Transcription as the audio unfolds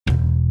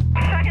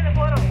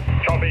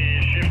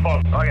copy, shift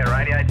box. I get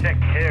radio check.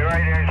 Yeah,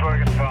 radio's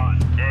working fine.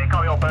 Yeah,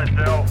 copy all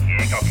personnel.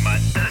 Yeah, copy,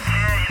 mate. There's a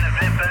chair in the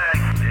vent bag.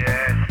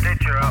 Yeah,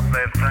 stitch her up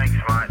there, thanks,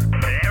 mate.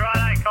 Yeah,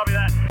 righto, copy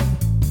that.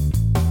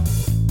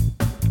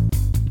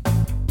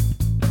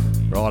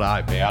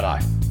 Righto, Bowdo.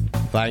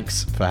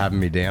 Thanks for having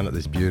me down at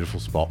this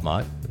beautiful spot,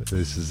 mate.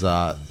 This is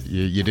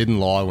you didn't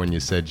lie when you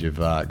said you've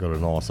got a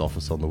nice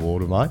office on the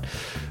water, mate.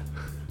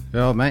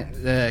 Oh, mate,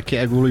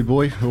 Kalgoorlie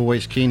boy,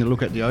 always keen to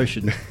look at the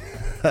ocean.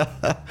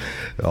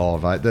 Oh,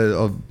 mate,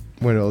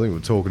 when I think we were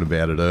talking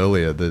about it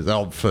earlier,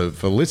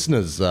 for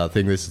listeners, I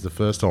think this is the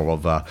first time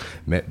I've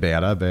met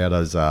Bowdo.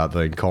 Bowdo's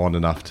been kind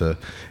enough to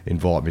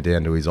invite me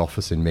down to his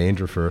office in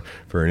Mandurah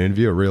for an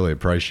interview. I really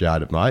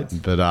appreciate it,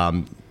 mate. But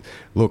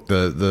look,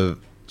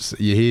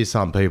 you hear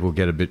some people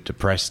get a bit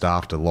depressed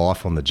after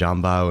life on the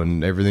jumbo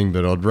and everything,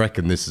 but I'd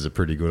reckon this is a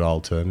pretty good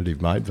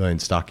alternative, mate, being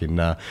stuck in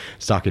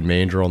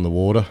Mandurah on the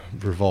water,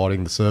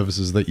 providing the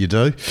services that you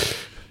do.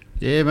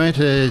 Yeah, mate,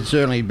 it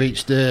certainly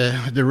beats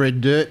the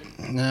red dirt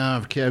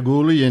of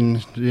Kalgoorlie and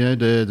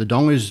the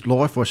Donga's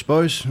life, I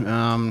suppose.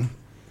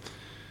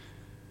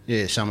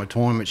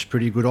 Summertime, it's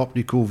pretty good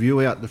optical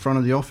view out the front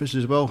of the office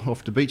as well,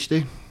 off the beach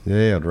there.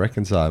 Yeah, I'd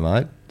reckon so,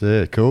 mate.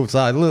 Yeah, cool.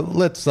 So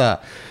let's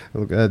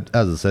look. As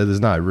I said,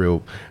 there's no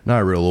real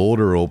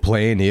order or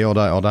plan here.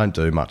 I don't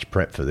do much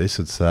prep for this.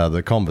 It's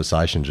the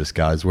conversation just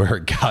goes where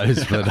it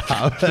goes. But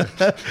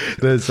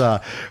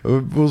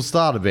we'll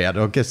start about.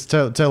 I guess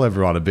tell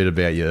everyone a bit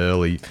about your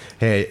early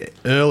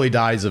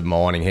days of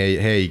mining.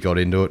 How you got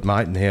into it,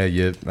 mate, and how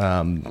you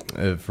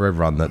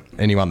for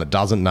anyone that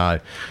doesn't know,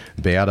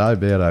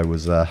 Bowdo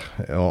was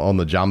on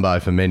the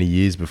jumbo for many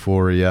years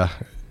before he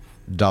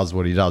does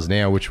what he does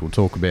now, which we'll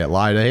talk about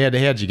later.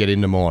 How'd you get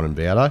into mining,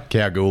 Bowdo?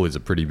 Kalgoorlie's a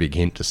pretty big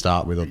hint to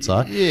start with, I'd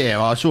say. Yeah,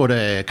 well, I sort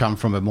of come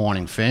from a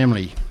mining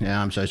family,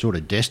 so sort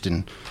of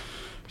destined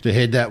to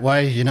head that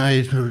way. You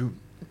know,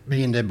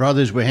 me and their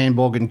brothers were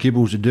handbogging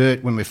kibbles of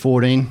dirt when we were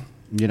 14.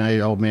 You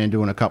know, old man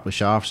doing a couple of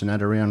shafts and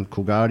that around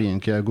Coolgardie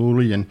and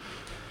Kalgoorlie, and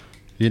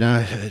you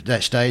know, at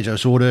that stage I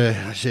sort of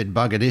said,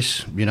 bugger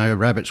this, you know,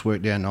 rabbits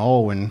work down the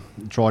hole, and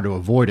tried to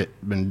avoid it,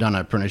 and done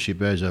an apprenticeship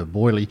as a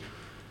boilie.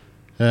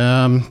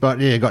 But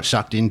yeah, got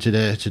sucked into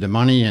the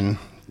money and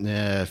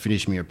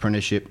finished my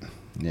apprenticeship.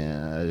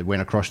 Went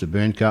across to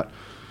Burncut.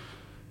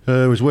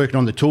 Was working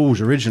on the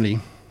tools originally,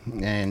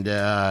 and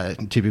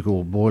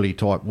typical boilie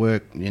type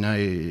work, you know,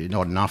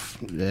 not enough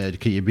to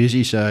keep you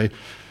busy. So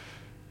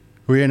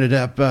we ended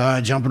up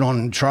jumping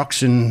on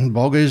trucks and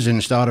boggers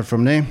and started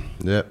from there.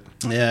 Yep.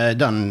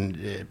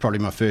 Done probably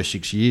my first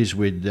 6 years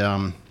with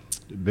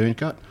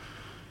Burncut.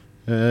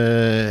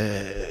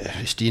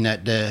 Stint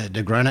at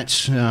the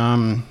Granites.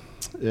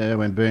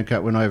 When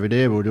Burncut went over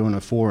there, we were doing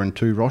a 4 and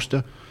 2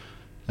 roster.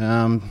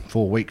 4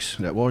 weeks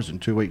that was,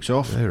 and 2 weeks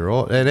off. Yeah,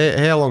 right. And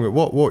how long?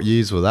 What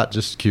years were that?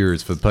 Just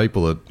curious for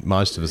people that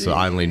most of us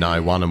only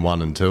know 1 and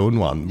 1 and 2 and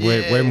 1.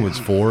 Yeah. When was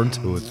 4 and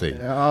 2 a thing?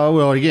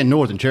 Well, again,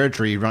 Northern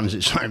Territory runs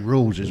its own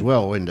rules as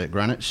well in the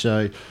Granites.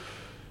 So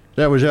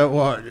that was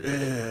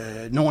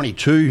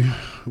 92.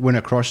 Went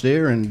across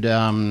there and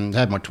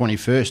had my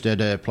 21st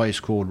at a place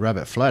called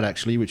Rabbit Flat,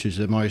 actually, which is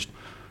the most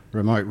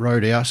remote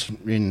roadhouse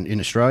in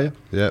Australia.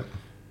 Yep.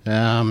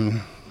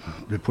 To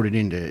put it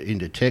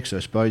into text, I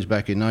suppose,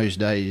 back in those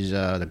days,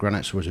 the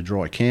Granites was a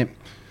dry camp.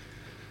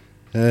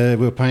 We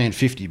were paying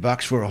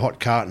 $50 for a hot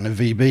carton of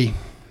VB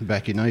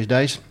back in those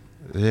days.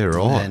 Yeah,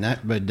 right. And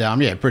that, but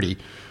pretty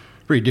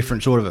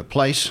different sort of a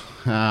place,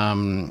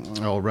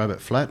 old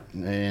Rabbit Flat,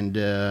 and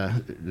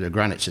the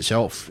Granites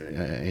itself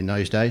in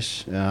those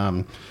days.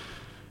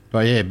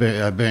 But yeah,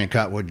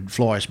 Burncut would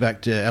fly us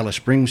back to Alice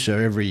Springs, so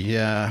every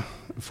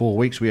 4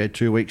 weeks we had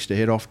 2 weeks to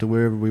head off to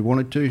wherever we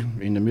wanted to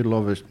in the middle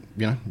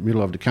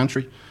of the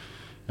country.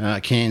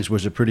 Cairns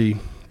was a pretty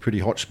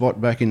hot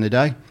spot back in the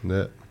day.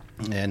 Yeah.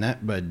 And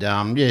that, but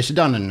so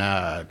done in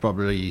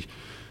probably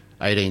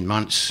 18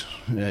 months,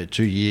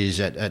 2 years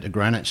at the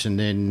Granites, and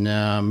then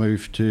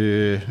moved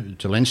to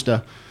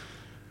Leinster,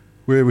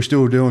 where we're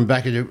still doing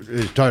back at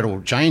a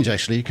total change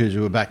actually, because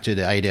we were back to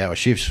the 8-hour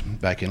shifts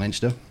back in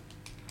Leinster,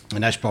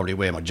 and that's probably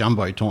where my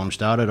jumbo time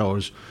started.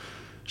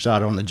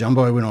 Started on the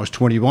jumbo when I was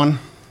 21.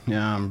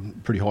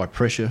 Pretty high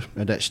pressure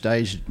at that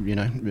stage, you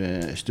know,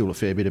 still a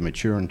fair bit of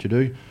maturing to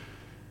do.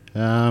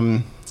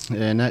 And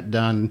that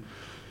done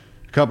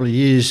a couple of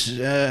years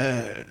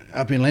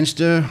up in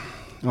Leinster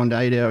on the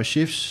 8-hour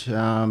shifts.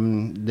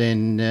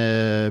 Then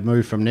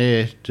moved from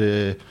there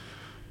to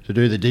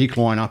do the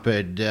decline up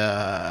at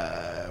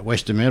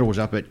Western Metals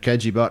up at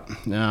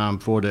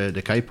Kajibat for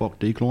the Kapok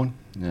decline.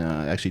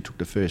 Actually took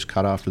the first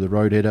cut after the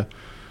road header.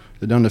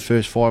 They'd done the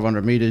first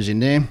 500 metres in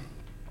there.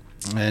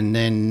 And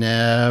then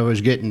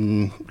was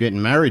getting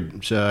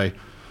married, so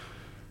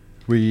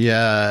we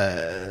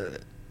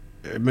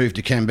moved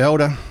to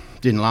Kambalda.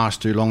 Didn't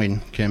last too long in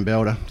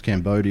Cambodia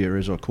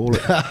as I call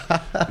it,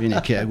 being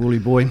a Kalgoorlie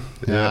boy.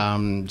 Yeah.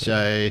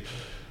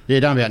 Done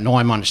about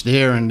 9 months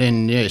there, and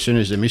then as soon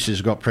as the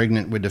missus got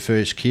pregnant with the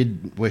first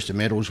kid, Western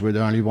Metals were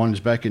the only ones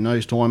back in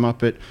those time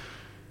up at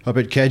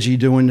Kaji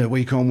doing the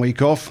week on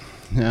week off.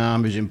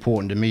 It was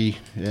important to me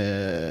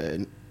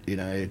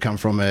come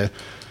from a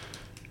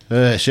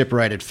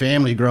separated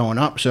family growing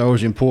up, so it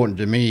was important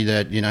to me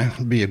that,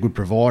 be a good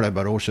provider,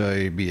 but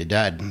also be a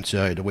dad.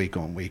 So the week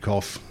on, week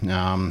off,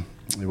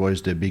 it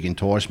was the big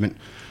enticement.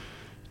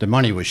 The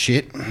money was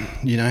shit,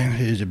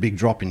 it was a big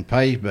drop in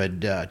pay,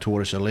 but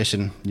taught us a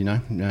lesson,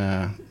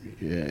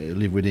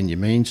 live within your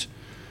means.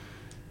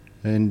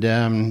 And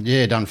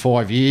done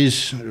 5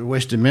 years,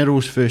 Western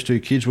Metals, first 2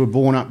 kids were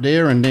born up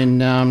there, and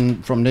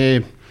then from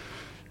there,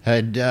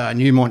 had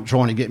Newmont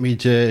trying to get me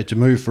to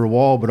move for a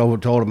while, but I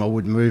told them I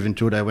wouldn't move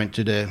until they went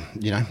to the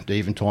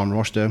even time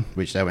roster,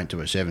 which they went to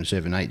a 7,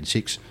 7, 8 and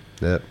 6.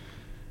 Yep.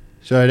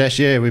 So that's,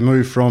 we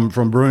moved from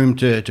Broome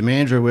to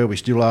Mandurah, where we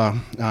still are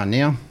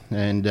now.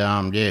 And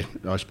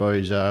I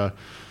suppose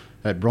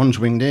at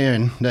Bronzewing there,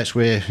 and that's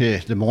where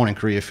the mining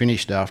career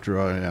finished after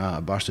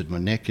I busted my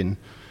neck. And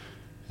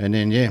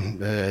then,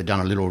 done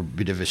a little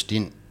bit of a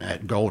stint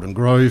at Golden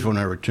Grove on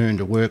a return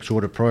to work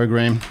sort of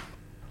program.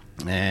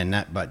 And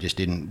that, but just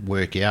didn't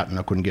work out, and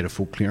I couldn't get a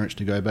full clearance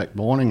to go back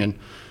mining, and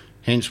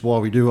hence why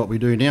we do what we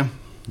do now.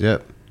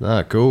 Yep.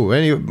 Cool.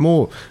 Any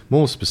more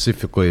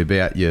specifically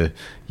about your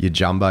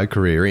jumbo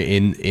career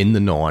in the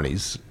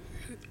 90s,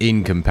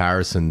 in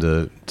comparison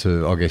to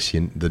I guess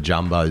the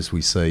jumbos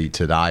we see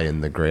today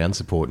and the ground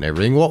support and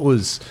everything. What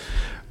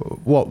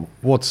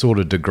sort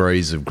of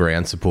degrees of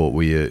ground support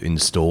were you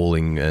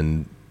installing,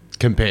 and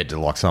compared to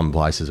like some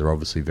places are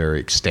obviously very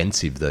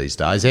extensive these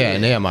days.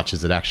 And how much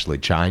has it actually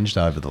changed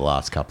over the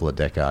last couple of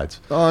decades?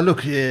 Oh,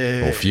 look,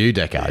 yeah. Or few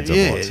decades,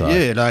 I might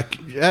say. Yeah, like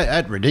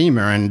at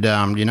Redeemer and,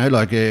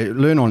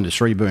 learn on the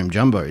 3-boom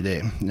jumbo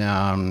there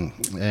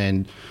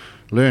and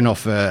learn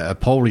off a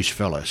Polish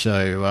fella.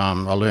 So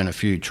I learned a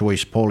few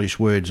choice Polish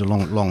words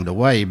along the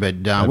way.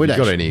 But have you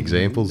got any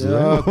examples of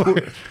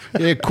that?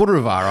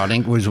 Kurwa, I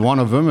think, was one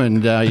of them.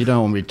 And you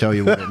don't want me to tell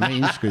you what it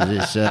means because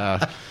it's...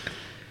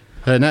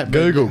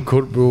 Google,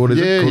 what is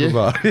it?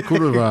 Kurwa.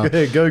 Kurwa.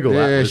 Yeah, Google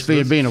that. It's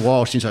been a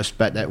while since I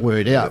spat that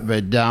word out.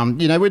 But,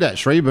 with that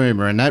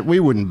 3-boomer and that, we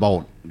wouldn't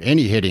bolt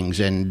any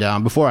headings. And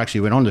before I actually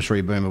went on the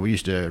 3-boomer, we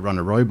used to run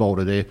a row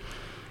bolter there.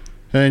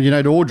 And,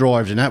 the ore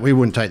drives and that, we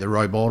wouldn't take the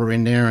row bolter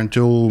in there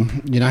until,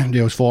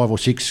 there was 5 or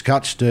 6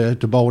 cuts to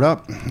bolt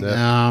up.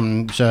 Yeah.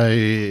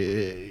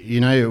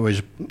 It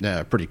was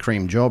a pretty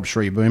cream job.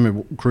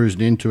 3-boomer cruised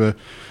into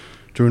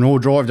to an ore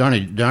drive.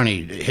 The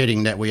only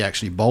heading that we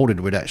actually bolted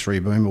with that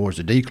 3-boomer was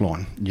the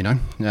decline,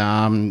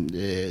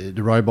 the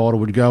row bolter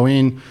would go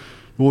in,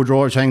 ore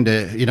drives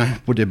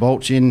put their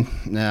bolts in,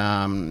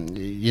 then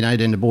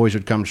the boys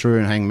would come through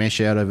and hang mesh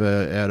out of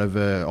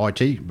a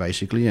IT,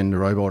 basically, and the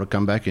row bolter would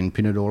come back and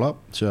pin it all up.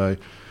 So,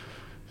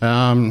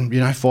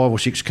 5 or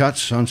 6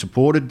 cuts,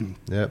 unsupported.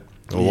 Yep.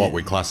 Or what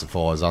we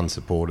classify as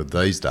unsupported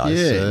these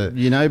days.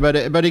 Yeah,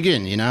 but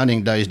again, I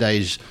think those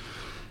days...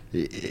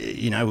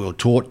 we were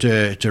taught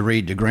to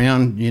read the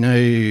ground.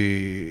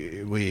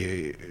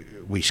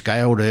 We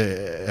scaled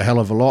a hell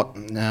of a lot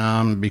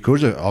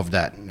because of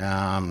that.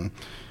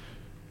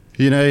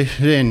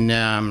 Then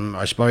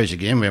I suppose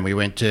again when we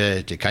went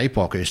to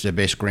Kapok, it's the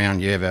best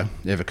ground you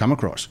ever come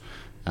across.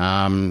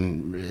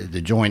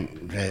 The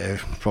joint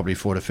probably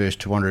for the first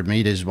 200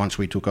 metres once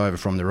we took over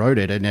from the road,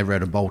 it never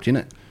had a bolt in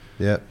it.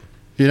 Yep.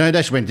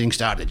 That's when things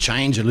started to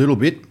change a little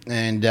bit,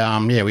 and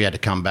we had to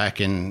come back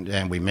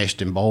and we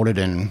meshed and bolted,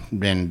 and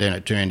then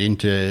it turned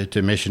into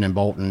meshing and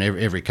bolting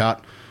every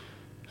cut.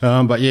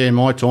 But in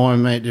my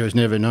time, mate, there was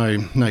never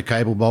no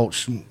cable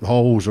bolts,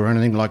 holes or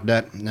anything like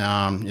that.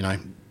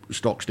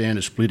 Stock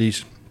standard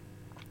splitties.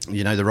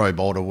 The row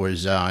bolter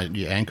was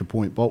your anchor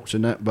point bolts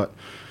and that, but.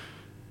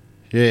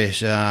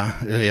 Yes,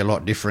 really a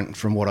lot different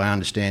from what I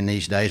understand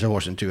these days. I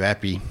wasn't too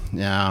happy,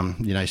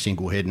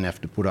 single head and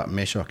have to put up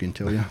mesh, I can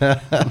tell you.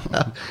 But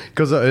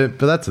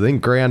that's the thing,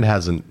 ground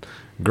hasn't,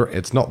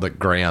 it's not that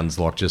ground's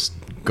like just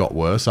got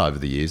worse over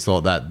the years.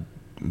 Like that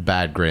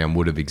bad ground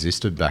would have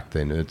existed back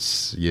then.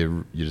 It's,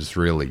 you just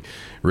really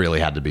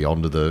had to be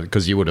onto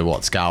because you would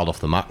have scaled off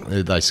the muck.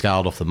 They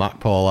scaled off the muck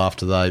pile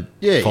after they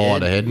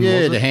fired ahead.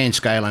 Yeah, the hand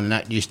scaling and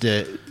that used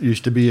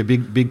to be a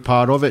big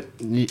part of it,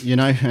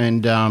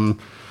 and.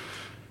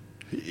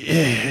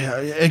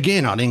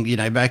 Again, I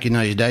think, back in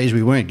those days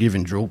we weren't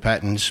given drill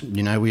patterns.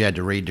 We had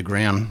to read the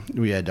ground.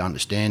 We had to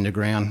understand the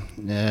ground.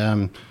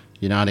 I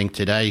think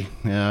today,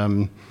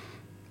 a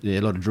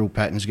lot of drill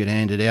patterns get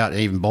handed out,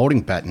 even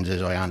bolting patterns,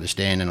 as I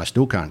understand, and I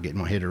still can't get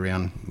my head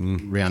around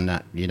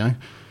that,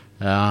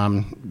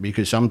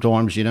 because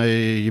sometimes,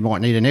 you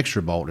might need an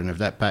extra bolt, and if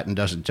that pattern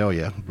doesn't tell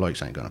you,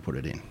 blokes ain't going to put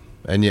it in.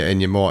 And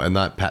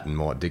that pattern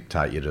might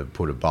dictate you to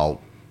put a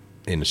bolt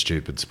in a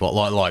stupid spot,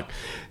 like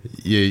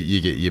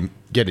you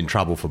get in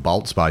trouble for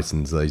bolt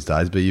spacings these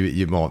days, but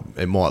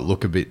it might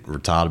look a bit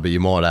retarded, but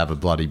you might have a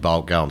bloody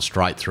bolt going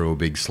straight through a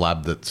big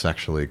slab that's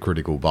actually a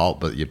critical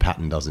bolt, but your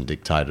pattern doesn't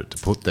dictate it to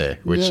put there,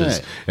 which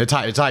is it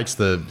takes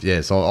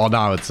the so I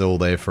know it's all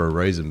there for a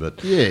reason,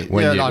 but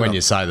when you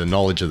say the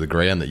knowledge of the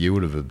ground that you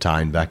would have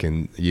obtained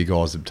you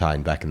guys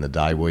obtained back in the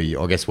day,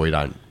 I guess we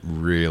don't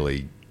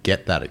really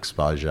get that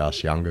exposure,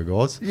 us younger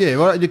guys? Yeah,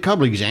 well, a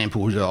couple of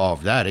examples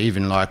of that,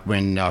 even like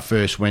when I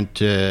first went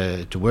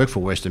to work for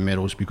Western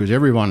Metals, because I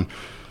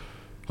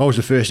was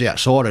the first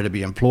outsider to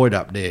be employed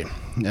up there.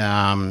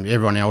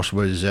 Everyone else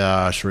was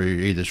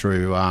either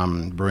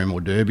through Broome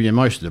or Derby, and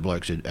most of the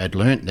blokes had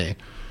learnt there.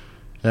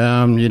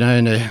 In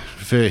the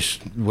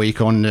first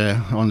week on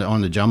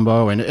the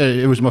jumbo, and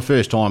it was my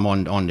first time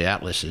on the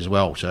Atlas as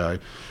well, so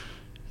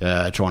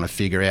trying to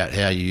figure out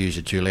how you use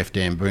the two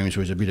left-hand booms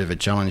was a bit of a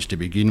challenge to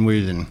begin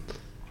with. And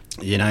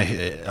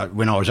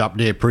when I was up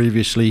there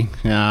previously,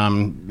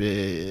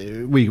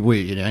 the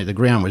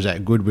ground was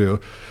that good. We were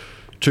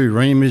 2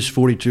 reamers,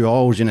 42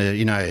 holes in a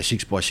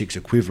 6x6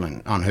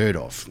 equivalent, unheard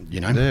of.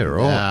 Yeah,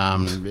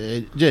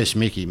 right. Just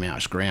Mickey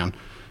Mouse ground.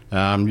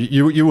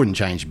 You wouldn't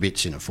change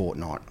bits in a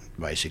fortnight,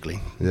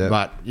 basically. Yeah.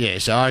 But yeah,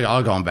 so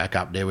I gone back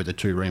up there with the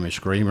 2 reamer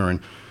screamer, and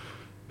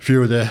a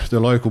few of the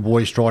local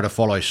boys tried to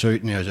follow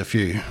suit, and there was a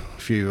few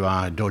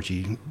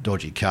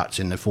dodgy cuts,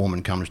 and the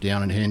foreman comes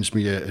down and hands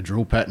me a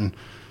drill pattern.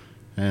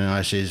 And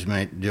I says,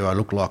 mate, do I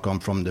look like I'm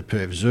from the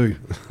Perth Zoo?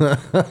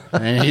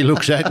 And he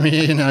looks at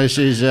me and I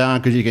says,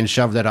 because you can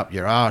shove that up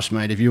your arse,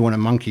 mate. If you want a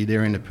monkey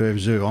there in the Perth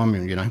Zoo,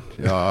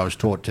 I was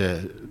taught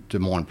to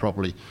mine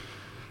properly.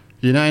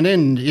 And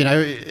then,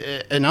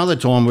 another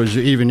time was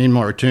even in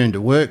my return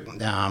to work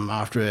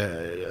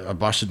after I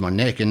busted my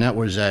neck, and that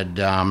was at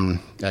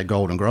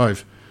Golden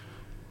Grove.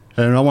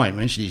 And I won't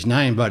mention his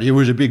name, but he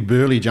was a big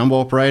burly jumbo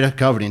operator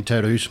covered in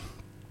tattoos,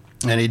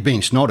 and he'd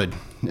been snotted.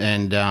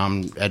 And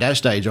at that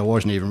stage, I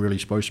wasn't even really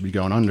supposed to be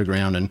going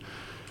underground. And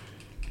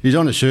he's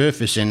on the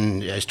surface,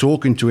 and I was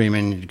talking to him,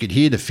 and you could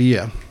hear the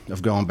fear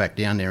of going back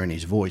down there in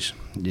his voice.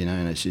 And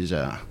it says,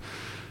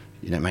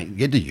 mate,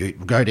 get the ute,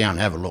 we'll go down and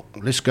have a look.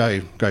 Let's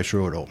go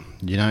through it all.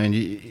 And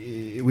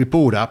we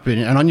pulled up,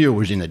 and I knew it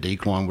was in the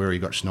decline where he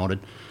got snotted.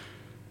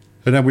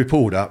 And then we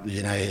pulled up,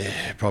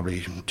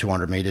 probably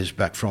 200 metres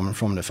back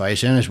from the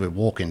face. And as we're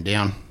walking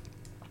down,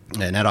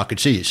 and that I could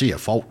see a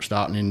fault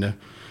starting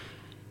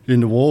in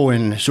the wall,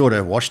 and sort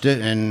of watched it,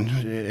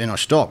 and I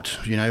stopped,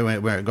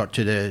 where it got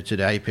to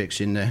the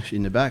apex in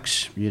the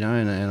backs, and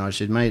I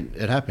said, mate,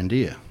 it happened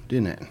here,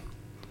 didn't it?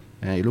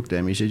 And he looked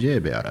at me, he said, yeah,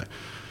 about it.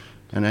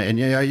 And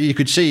you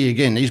could see,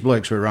 again, these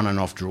blokes were running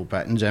off drill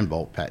patterns and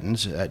bolt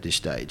patterns at this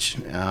stage.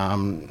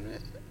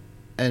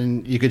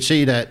 And you could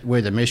see that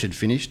where the mesh had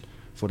finished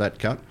for that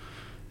cut,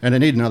 and they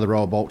need another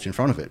row of bolts in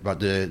front of it, but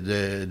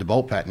the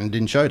bolt pattern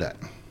didn't show that.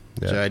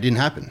 Yeah. So it didn't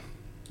happen.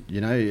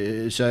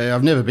 So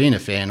I've never been a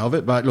fan of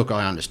it, but look,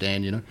 I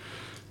understand,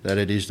 that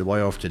it is the way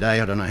of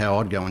today. I don't know how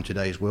I'd go in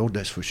today's world,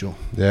 that's for sure.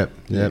 Yeah.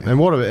 And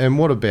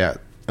what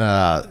about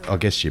I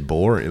guess your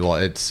boring?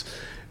 Like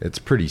it's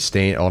pretty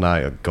standard. Oh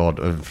no, God,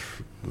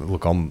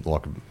 look, I'm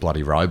like a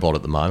bloody robot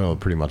at the moment. I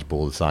pretty much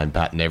bore the same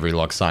pattern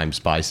same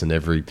space and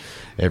every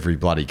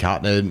bloody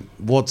cut. And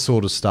what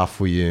sort of stuff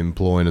were you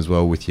employing as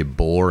well with your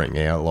boring?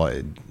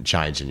 Like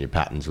changing your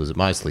patterns? Was it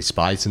mostly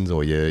spacings,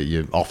 or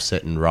you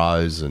offsetting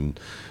rows, and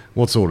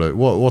what's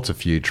a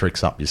few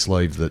tricks up your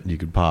sleeve that you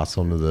could pass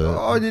on to the?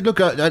 Oh, look,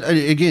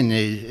 again,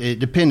 it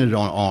depended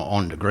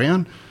on the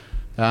ground.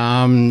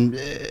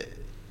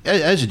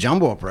 As a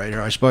jumbo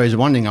operator, I suppose the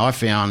one thing I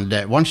found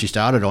that once you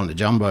started on the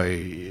jumbo,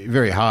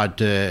 very hard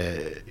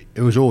to.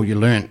 It was all you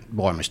learnt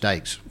by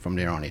mistakes from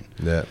there on in.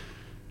 Yeah.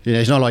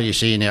 It's not like you're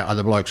seeing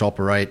other blokes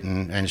operate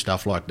and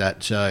stuff like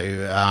that. So,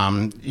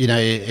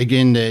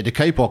 again, the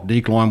Kapok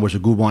decline was a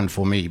good one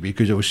for me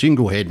because it was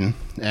single heading,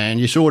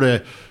 and you sort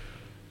of,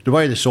 the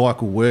way the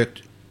cycle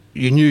worked,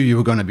 you knew you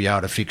were going to be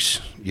able to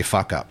fix your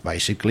fuck up,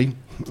 basically.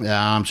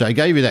 So it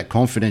gave you that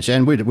confidence,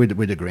 and with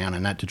the ground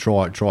and that, to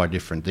try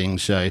different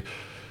things. So,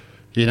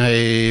 again,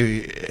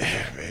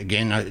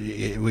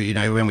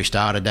 when we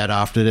started that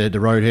after the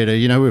road header,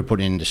 we were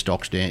putting in the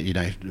stocks down,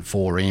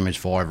 4 reamers,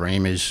 5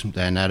 reamers,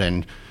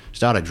 and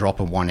started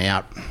dropping one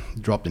out,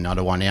 dropped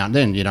another one out. And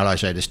then, like I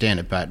say, the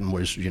standard pattern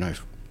was,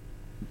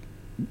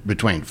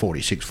 between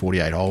 46,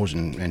 48 holes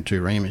and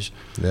 2 reamers.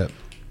 Yeah.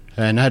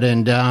 And that,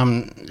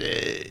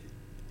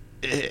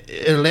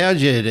 it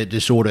allows you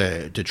to sort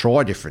of to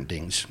try different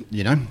things,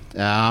 to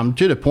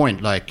the point,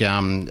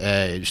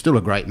 still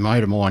a great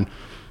mate of mine,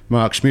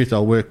 Mark Smith. I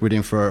worked with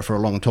him for a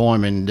long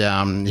time,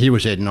 and he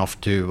was heading off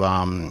to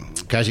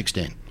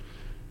Kazakhstan,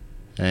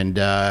 and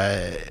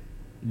they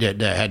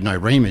had no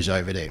reamers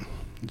over there.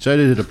 So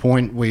to the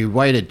point, we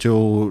waited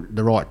till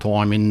the right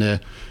time in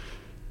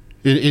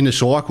the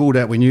cycle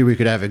that we knew we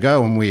could have a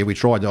go, and we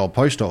tried the old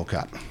post-hole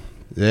cut.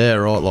 Yeah,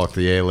 right, like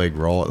the air leg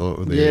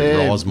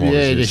rise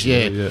monitors.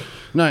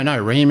 No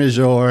reamers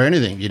or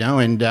anything,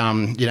 and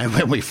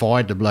when we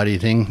fired the bloody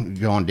thing,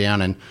 gone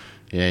down and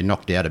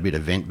knocked out a bit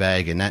of vent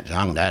bag, and that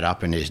hung that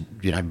up, and there's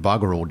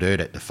bugger all dirt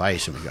at the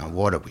face, and we're going,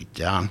 what have we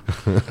done?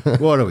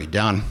 What have we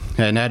done?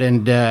 And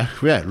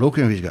that,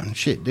 looking, he's going,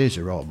 shit, there's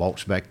the row of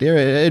bolts back there.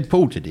 It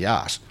pulled to the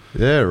arse.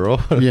 Yeah, right.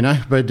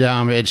 But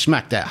it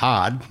smacked that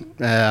hard.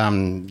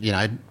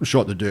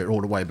 Shot the dirt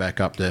all the way back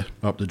up the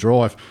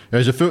drive. It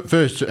was the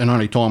first and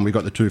only time we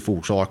got the 2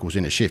 full cycles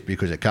in a shift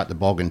because it cut the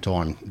bogging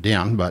time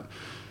down. But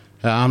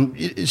So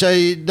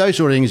those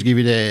sort of things give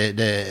you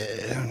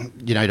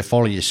to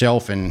follow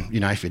yourself, and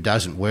if it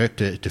doesn't work,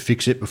 to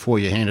fix it before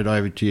you hand it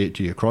over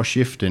to your cross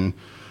shift. And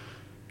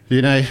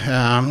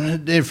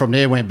then from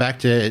there went back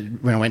to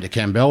when I went to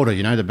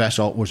Campbelda. The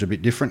basalt was a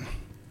bit different,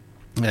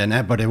 and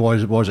that. But there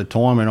was a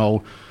time when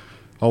I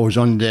was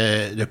on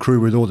the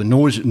crew with all the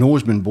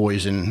Norseman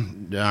boys,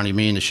 and only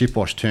me and the ship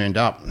boss turned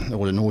up.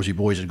 All the Norsey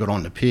boys had got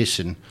on the piss,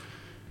 and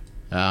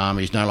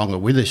he's no longer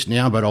with us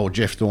now, but old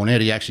Jeff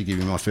Thornett, he actually gave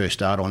me my first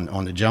start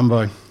on the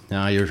jumbo.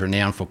 He was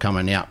renowned for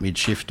coming out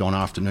mid-shift on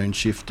afternoon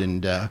shift,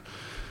 and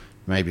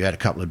maybe had a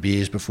couple of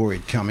beers before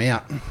he'd come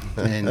out.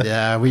 And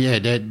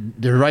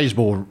the raised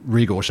ball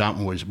rig or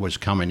something was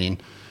coming in,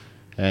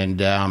 and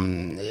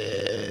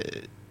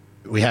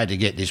we had to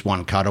get this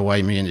one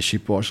cutaway, me and the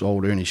ship boss,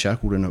 old Ernie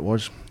Shackleton it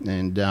was,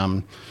 and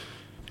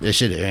they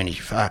said, Ernie,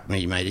 fuck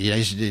me, mate.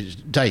 It's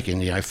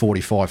taken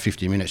 45,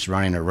 50 minutes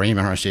running a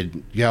reamer. I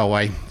said, go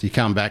away. You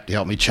come back to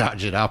help me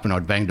charge it up, and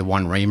I'd banged the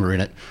one reamer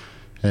in it.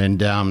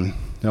 And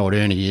old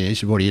Ernie, he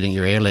said, what do you think,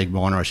 your air leg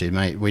miner? I said,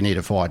 mate, we need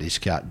to fire this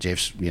cut.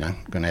 Jeff's, going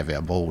to have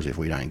our balls if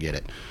we don't get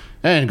it.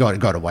 And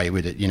got away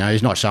with it.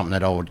 It's not something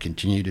that I would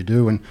continue to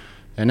do. And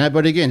that,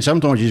 but again,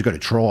 sometimes you just got to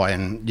try,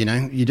 and you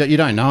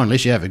don't know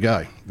unless you have a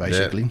go,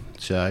 basically. Yeah.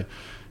 So.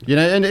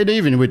 And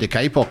even with the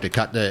K-pop to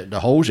cut the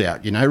holes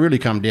out, really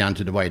come down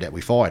to the way that we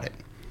fired it.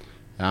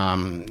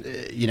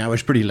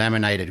 It's pretty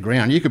laminated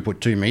ground. You could put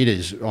 2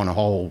 metres on a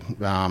hole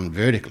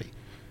vertically,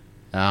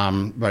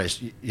 but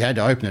you had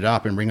to open it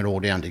up and bring it all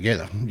down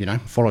together.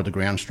 Follow the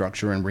ground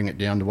structure and bring it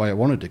down the way I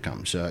wanted to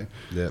come. So,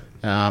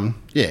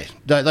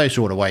 those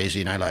sort of ways,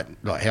 like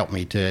help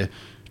me to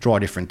try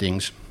different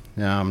things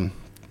to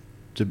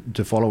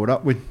follow it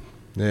up with.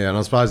 Yeah, and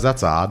I suppose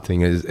that's a hard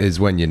thing is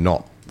when you're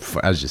not.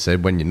 As you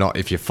said,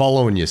 if you're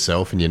following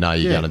yourself and you're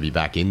going to be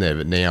back in there,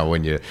 but now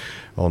when you're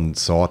on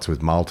sites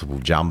with multiple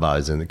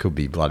jumbos, and it could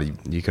be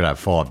you could have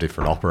 5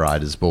 different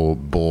operators bore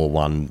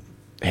one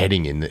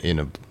heading in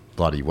a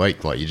bloody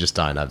week. Like, you just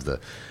don't have the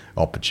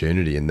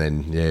opportunity, and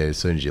then as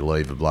soon as you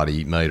leave a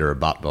bloody metre or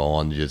butt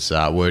behind, just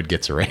word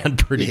gets around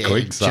pretty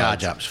quick. So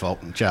charge up's fault.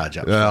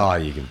 Oh,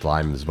 you can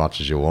blame them as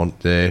much as you want.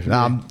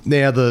 Yeah.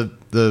 Now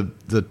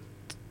the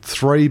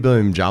 3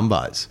 boom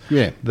jumbos.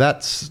 Yeah,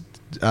 that's.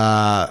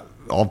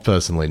 I've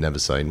personally never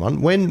seen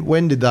one.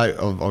 When did they?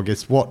 I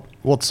guess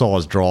what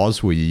size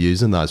drives were you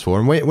using those for,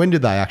 and when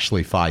did they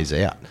actually phase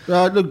out?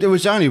 Look, there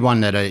was only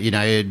one that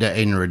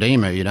in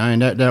Redeemer,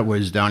 and that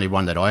was the only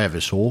one that I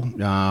ever saw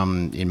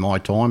in my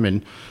time,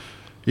 and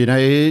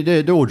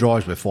the all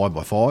drives were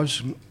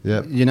 5x5s.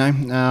 Yeah.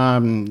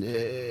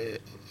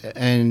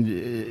 And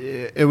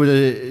it was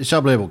a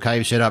sub-level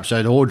cave setup,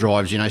 so the ore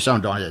drives,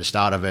 sometimes at the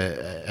start of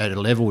at a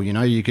level,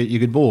 you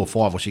could bore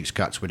 5 or 6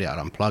 cuts without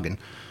unplugging.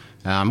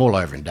 All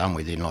over and done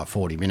within like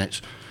 40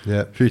 minutes.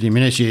 Yeah. 50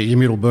 minutes, your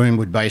middle boom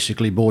would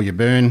basically bore your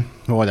burn,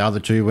 while the other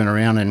two went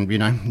around, and,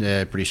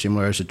 they're pretty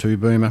similar as a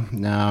 2-boomer,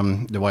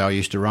 the way I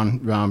used to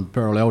run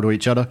parallel to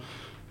each other.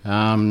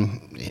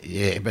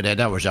 But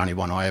that was the only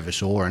one I ever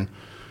saw. And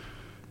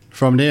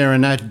from there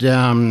and that,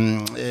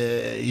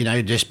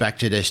 just back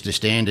to the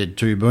standard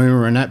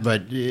 2-boomer and that.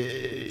 But,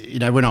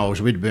 when I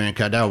was with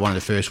Burncut, they were one of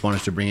the first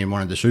ones to bring in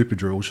one of the super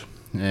drills.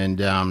 And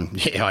I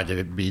had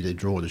to be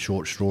the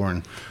short straw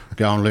and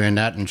go and learn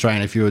that and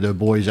train a few of the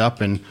boys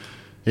up, and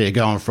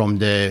going from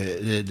the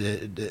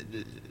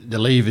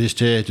levers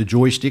to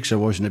joysticks, I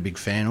wasn't a big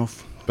fan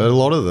of. But a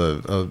lot of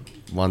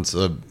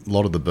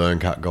the burn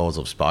cut guys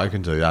I've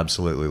spoken to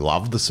absolutely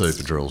love the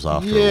super drills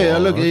after a while. Yeah,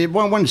 look, right?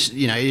 once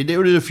there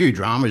was a few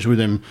dramas with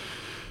them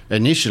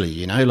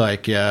initially.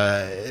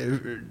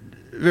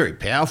 Very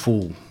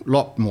powerful, a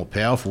lot more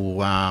powerful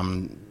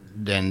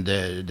than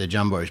the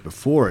jumbos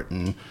before it,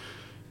 and.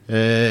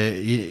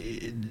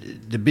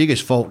 The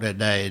biggest fault that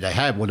they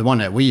had, well, the one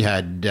that we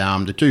had,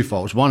 the 2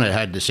 faults. One, that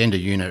had the centre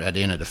unit at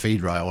the end of the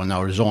feed rail, and they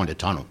were designed to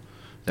tunnel.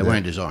 They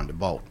weren't designed to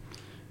bolt.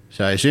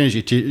 So as soon as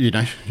you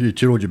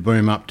tilled your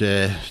boom up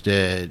to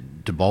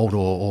bolt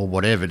or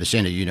whatever, the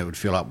centre unit would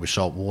fill up with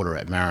salt water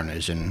at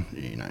Mariners and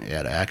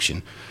out of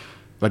action.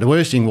 But the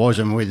worst thing was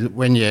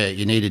when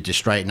you needed to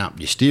straighten up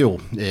your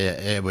steel,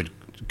 it would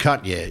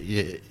cut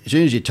you. As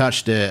soon as you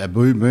touched a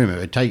boom, it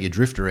would take your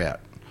drifter out.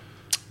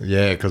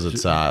 Yeah, because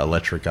it's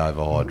electric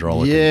over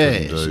hydraulic.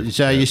 Yeah,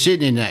 so you're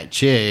sitting in that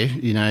chair,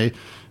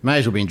 may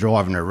as well be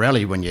driving a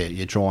rally when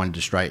you're trying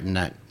to straighten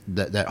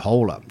that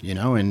hole up,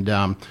 and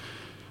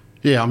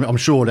I'm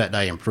sure that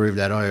they improved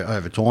that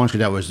over time, because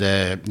that was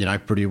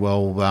pretty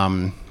well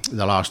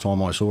the last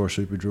time I saw a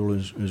super drill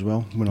as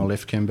well when I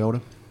left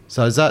Campbelda.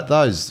 So is that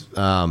those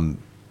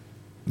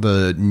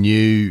the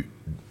new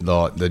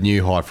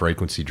high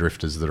frequency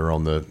drifters that are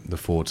on the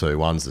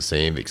 421s, the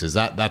Sandviks? Is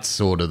that's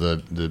sort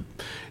of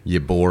your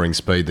boring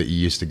speed that you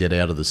used to get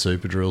out of the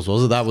super drills?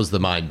 Was it? That was the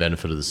main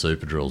benefit of the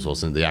super drills,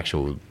 wasn't it? The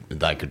actual,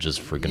 they could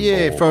just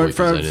friggin' bore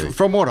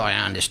from what I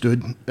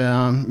understood,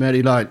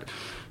 Matty, like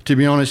To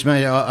be honest,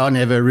 mate, I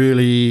never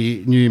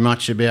really knew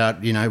much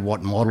about,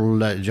 what model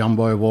that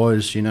jumbo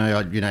was.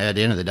 At the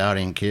end of the day, I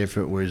didn't care if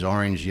it was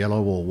orange,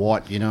 yellow or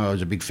white. I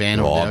was a big fan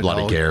of that. I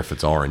bloody care if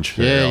it's orange.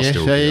 Yeah.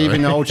 So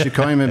even the old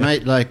Sakoma,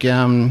 mate,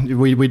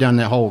 we done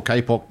that whole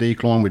Kapok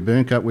decline with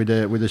Burncup with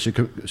the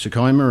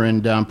Sakoma,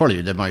 and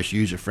probably the most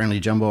user-friendly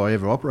jumbo I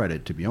ever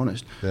operated, to be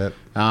honest. Yep.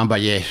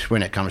 But yeah,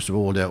 when it comes to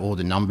all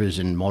the numbers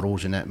and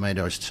models and that, mate,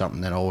 it was something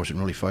that I wasn't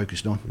really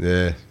focused on.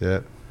 Yeah.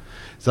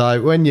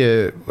 So when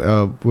you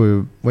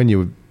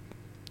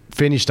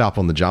finished up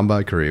on the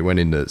jumbo career, went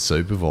into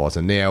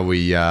supervisor. Now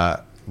we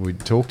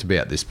talked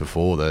about this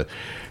before, the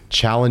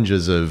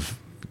challenges of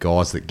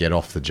guys that get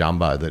off the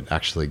jumbo that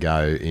actually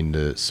go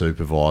into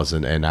supervise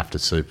and have to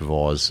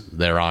supervise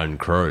their own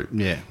crew.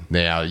 Yeah.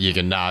 Now you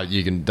can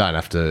don't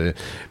have to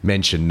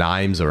mention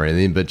names or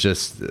anything, but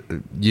just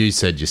you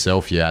said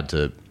yourself you had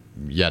to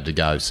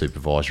go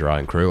supervise your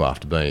own crew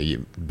after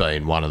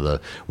being one of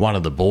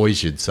the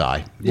boys, you'd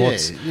say.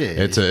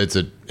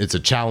 It's a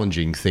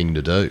challenging thing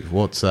to do.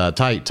 What's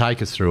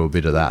take us through a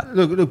bit of that?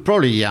 Look,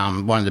 probably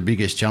one of the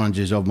biggest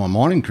challenges of my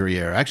mining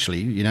career,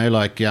 actually.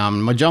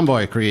 My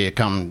jumbo career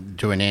come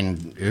to an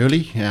end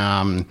early.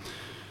 And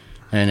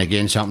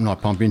again, something I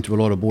pump into a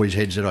lot of boys'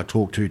 heads that I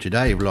talk to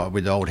today, like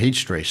with the old heat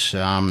stress.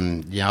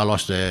 I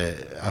lost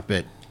up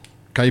at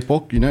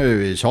Kapok,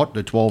 it was hot,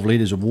 the 12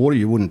 litres of water,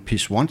 you wouldn't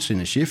piss once in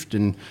a shift.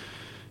 And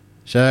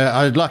so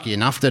I was lucky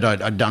enough that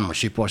I'd done my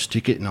ship boss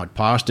ticket and I'd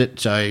passed it.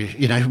 So,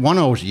 one,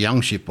 I was a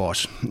young ship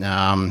boss.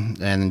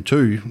 And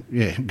two,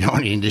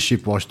 going into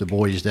ship boss, the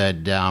boys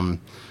that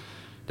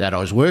I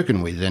was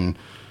working with. And,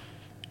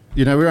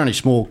 we're only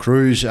small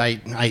crews,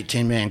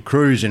 10-man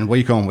crews, and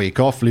week on, week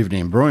off, living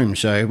in Broome.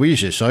 So we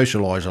used to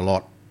socialise a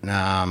lot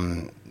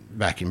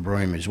back in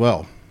Broome as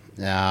well,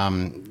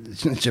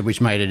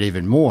 which made it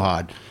even more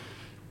hard.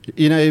 But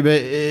we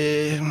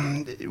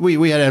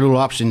had our little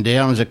ups and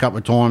downs a couple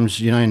of times,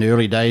 in the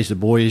early days, the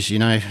boys,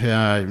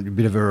 a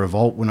bit of a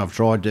revolt when I've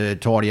tried to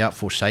tidy up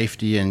for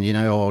safety and,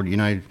 the old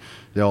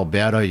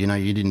Bowdo,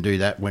 you didn't do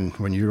that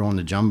when you were on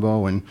the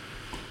jumbo and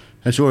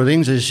sort of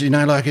things is,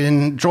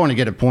 and trying to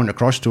get a point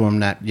across to them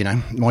that,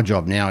 my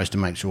job now is to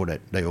make sure that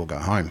they all go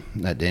home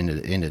at the end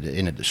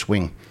of the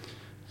swing.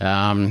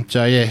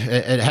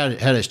 It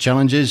had its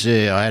challenges.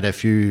 I had a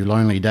few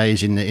lonely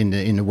days in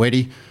the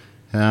Weddy.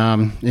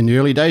 In the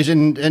early days,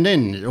 and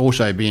then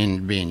also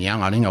being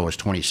young, I think I was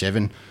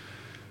 27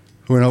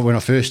 when I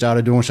first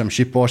started doing some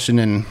ship bossing,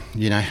 and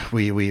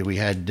we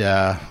had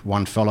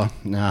one fella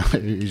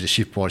who's a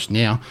ship boss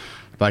now,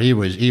 but he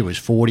was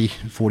 40,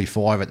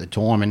 45 at the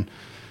time, and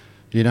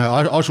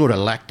I sort of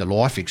lacked the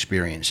life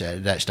experience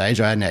at that stage.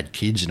 I hadn't had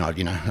kids, and I'd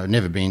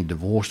never been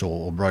divorced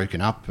or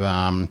broken up.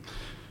 And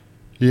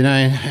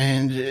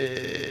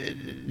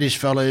this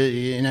fella,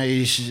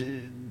 he's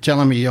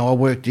telling me I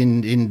worked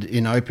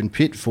in open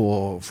pit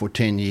for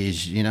 10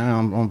 years.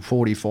 I'm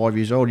 45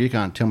 years old. You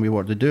can't tell me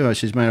what to do. I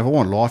says, mate, if I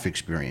want life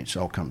experience,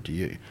 I'll come to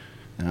you.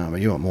 But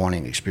you want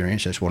mining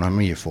experience, that's what I'm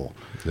here for.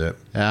 Yeah.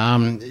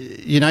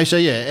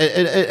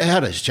 It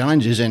had its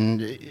challenges, and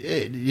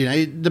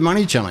the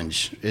money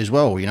challenge as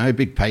well.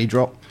 Big pay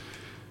drop.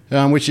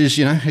 Which is,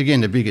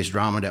 again, the biggest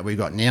drama that we've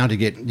got now to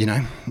get,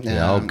 the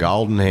old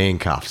golden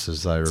handcuffs,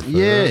 as they refer.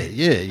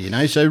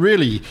 Yeah. So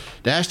really,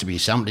 there has to be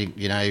something,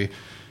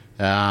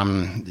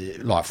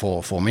 like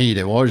for me,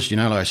 there was, like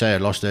I say, I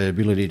lost the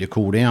ability to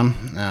cool down.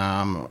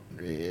 And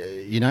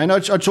I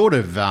sort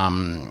of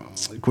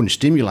couldn't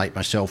stimulate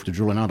myself to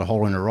drill another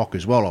hole in a rock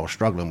as well. I was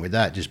struggling with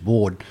that, just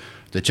bored.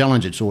 The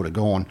challenge had sort of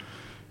gone.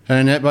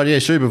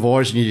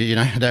 Supervising,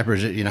 that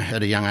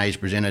at a young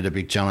age presented a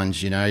big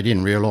challenge. I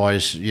didn't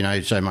realise,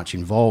 so much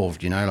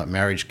involved. Like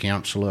marriage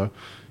counsellor,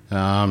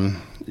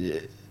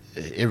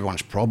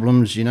 everyone's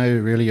problems.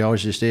 Really, I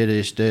was just there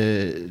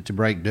to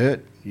break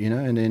dirt.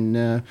 And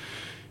then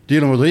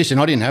dealing with this,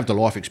 and I didn't have the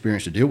life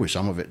experience to deal with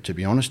some of it, to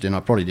be honest. And I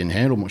probably didn't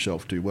handle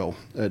myself too well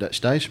at that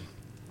stage.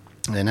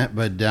 It's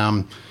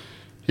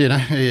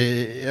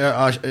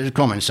a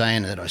common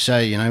saying that I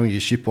say, when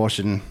you're ship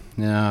bossing,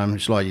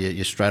 it's like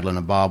you're straddling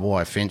a barbed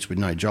wire fence with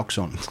no jocks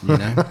on,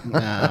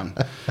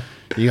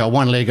 You got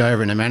one leg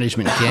over in the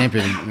management camp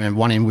and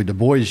one in with the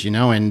boys,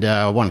 and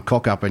one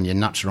cock up and your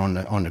nuts are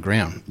on the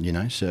ground,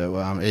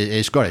 So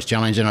it's got its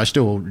challenge, and I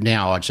still,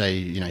 now I'd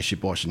say,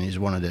 ship bossing is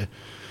one of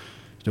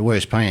the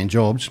worst paying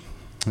jobs.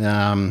 I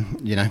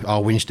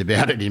whinged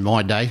about it in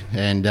my day,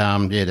 and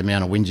the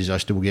amount of whinges I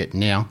still get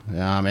now,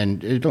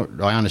 and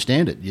I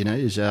understand it.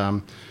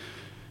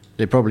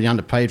 They're probably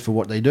underpaid for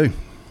what they do.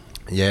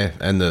 Yeah,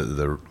 and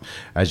the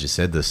as you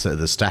said,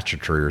 the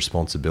statutory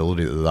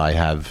responsibility that they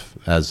have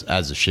as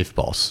a shift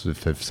boss.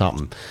 If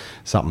something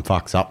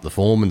fucks up, the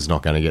foreman's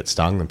not going to get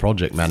stung, the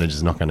project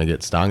manager's not going to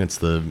get stung. It's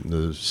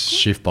the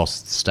shift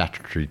boss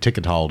statutory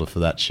ticket holder for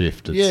that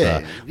shift. It's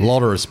a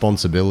lot of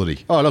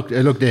responsibility. Oh, look,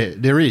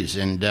 there is,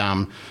 and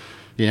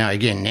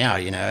again now,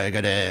 I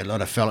got a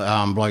lot of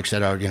fellow blokes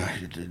that are,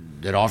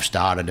 that I've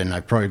started, and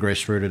they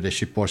progress through to the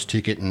ship boss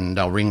ticket, and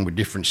they'll ring with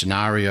different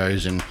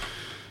scenarios and.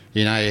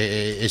 you know,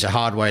 it's a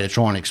hard way to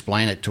try and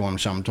explain it to them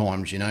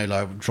sometimes, you know,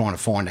 like trying to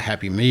find a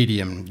happy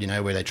medium, you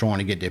know, where they're trying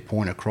to get their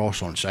point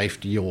across on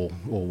safety or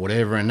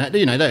whatever. And that,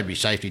 you know, that'd be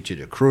safety to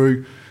the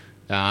crew,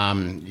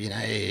 you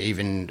know,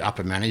 even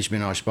upper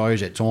management, I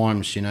suppose, at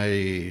times, you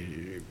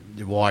know,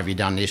 why have you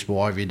done this?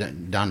 Why have you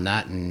done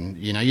that? And,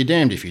 you know, you're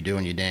damned if you do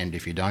and you're damned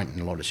if you don't in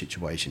a lot of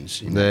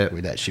situations, you know,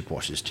 with that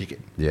shipwasher's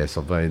ticket. Yes,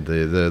 I've been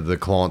the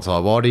client's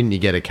like, why didn't you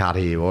get a cut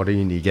here? Why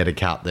didn't you get a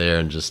cut there?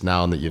 And just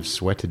knowing that you've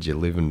sweated your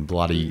living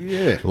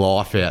bloody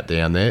life out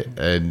down there,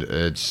 and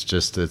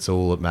it's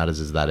all that matters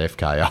is that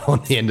FKO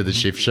on the end of the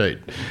shift sheet.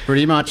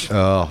 Pretty much.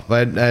 Oh,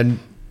 and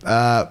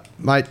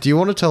mate, do you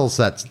want to tell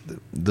us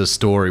the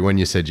story when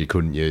you said you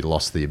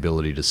lost the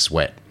ability to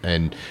sweat,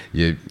 and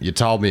you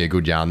told me a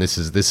good yarn. This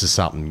is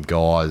something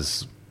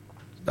guys,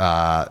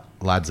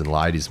 lads and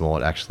ladies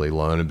might actually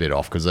learn a bit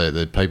off, because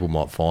the people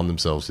might find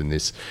themselves in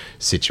this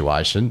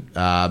situation.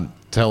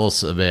 Tell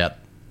us about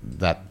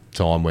that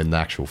time when the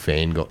actual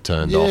fan got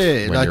turned off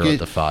when like you're at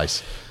the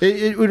face.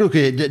 Look,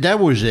 that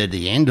was at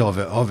the end of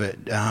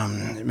it,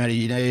 Matty.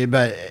 You know,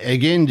 but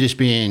again, just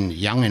being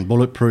young and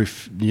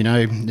bulletproof, you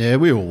know,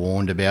 we were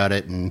warned about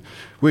it, and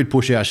we'd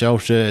push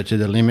ourselves to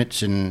the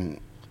limits and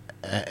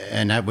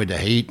that with the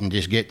heat and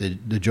just get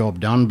the job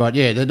done. But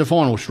yeah, the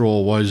final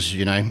straw was,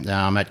 you know,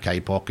 at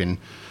KPOC, and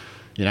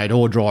you know, the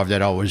ore drive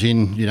that I was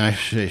in, you know,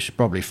 it's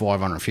probably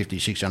 550,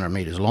 600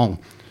 metres long.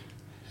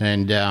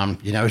 And,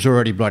 you know, it was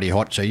already bloody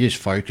hot, so you just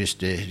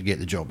focused to get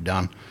the job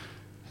done.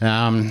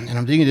 And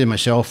I'm thinking to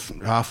myself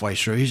halfway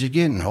through, is it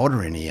getting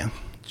hotter in here?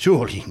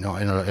 Surely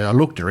not. And I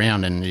looked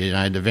around, and, you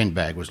know, the vent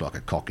bag was like a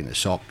cock in the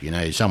sock. You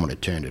know, someone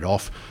had turned it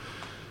off.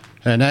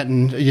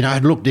 And you know,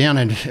 I'd look down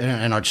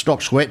and I'd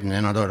stop sweating,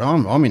 and I thought,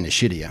 I'm in the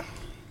shit here.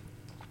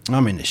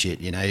 I'm in the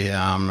shit, you know.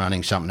 I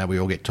think something that we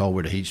all get told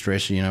with the heat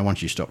stress, you know,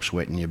 once you stop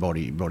sweating, your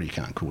body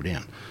can't cool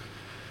down.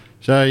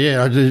 So,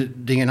 yeah, I was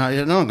thinking,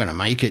 I'm not going to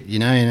make it, you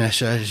know, and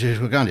so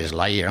we're going to just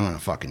lay here, I'm going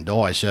to fucking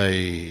die. So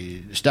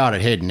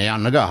started heading out,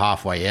 and I got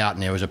halfway out,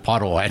 and there was a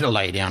puddle. I had to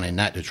lay down in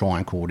that to try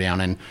and cool down.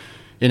 And,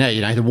 you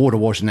know, the water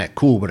wasn't that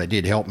cool, but it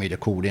did help me to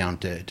cool down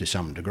to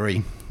some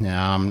degree.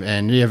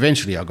 And yeah,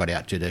 eventually I got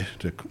out to the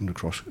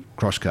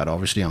crosscut.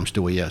 Obviously, I'm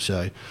still here.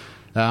 So,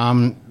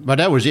 but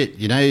that was it,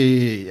 you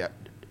know.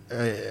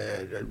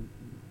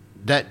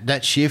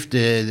 That shift,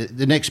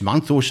 the next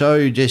month or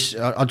so, just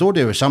I thought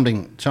there was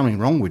something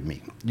wrong with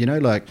me. You know,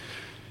 like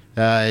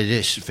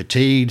just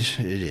fatigued,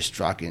 just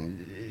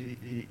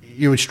fucking.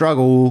 You would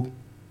struggle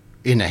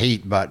in the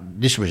heat, but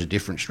this was a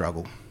different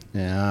struggle.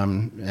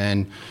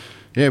 And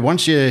yeah,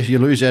 once you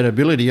lose that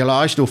ability,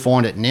 I still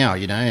find it now.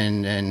 You know,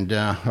 and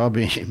I've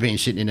been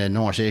sitting in a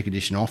nice air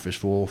conditioned office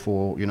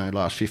for you know,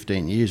 last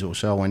 15 years or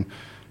so, and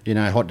you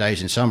know, hot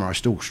days in summer, I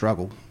still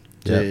struggle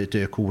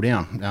to cool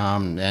down.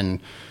 And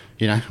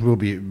you know, we'll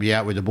be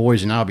out with the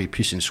boys, and I'll be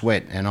pissing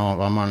sweat, and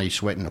I'm only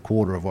sweating a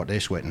quarter of what they're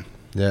sweating.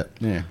 Yeah.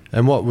 Yeah.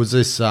 And what was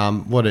this,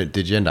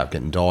 did you end up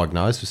getting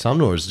diagnosed with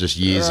something, or was it just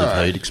years of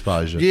heat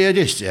exposure? Yeah,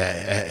 just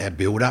a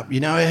build-up. You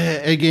know,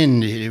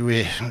 again,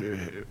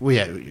 we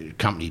had a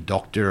company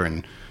doctor,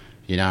 and,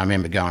 you know, I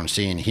remember going and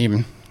seeing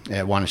him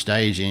at one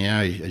stage, and,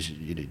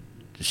 you know,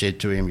 he said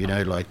to him, you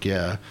know, like,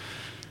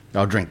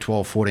 I'll drink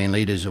 12, 14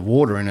 litres of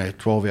water in a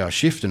 12-hour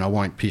shift, and I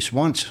won't piss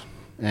once.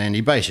 And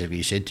he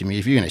basically said to me,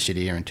 if you're going to sit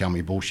here and tell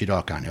me bullshit,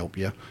 I can't help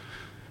you.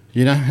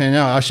 You know, and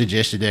I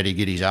suggested that he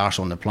get his arse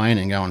on the plane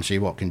and go and see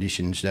what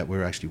conditions that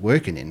we're actually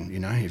working in, you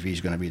know, if he's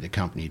going to be the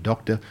company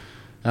doctor.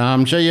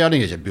 So, yeah, I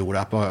think it's a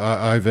build-up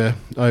over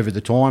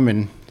the time,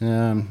 and,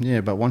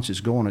 yeah, but once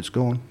it's gone, it's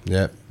gone.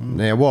 Yeah.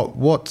 Now,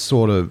 what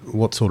sort of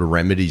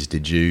remedies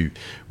did you,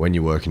 when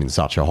you're working in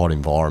such a hot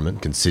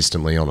environment,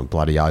 consistently on a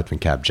bloody open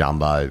cab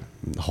jumbo,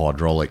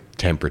 hydraulic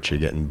temperature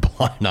getting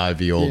blown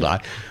over you all day?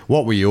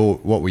 What were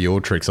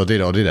your tricks? I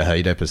did a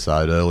heat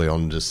episode early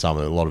on, just a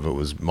lot of it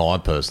was my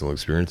personal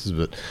experiences,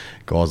 but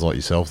guys like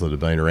yourself that have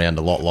been around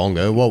a lot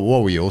longer, what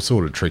were your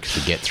sort of tricks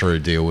to get through,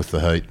 deal with the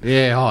heat?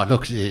 Yeah,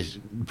 look, there's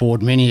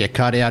bored many a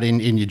cut out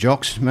in your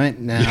jocks, mate.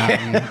 You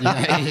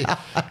know,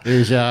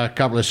 there's a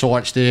couple of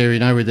sites there, you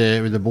know, with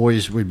the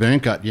boys with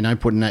Burncut, you know,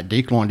 putting that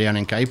decline down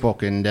in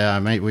KPOC,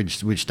 and mate,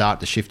 we'd start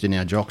the shift in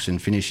our jocks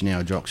and finish in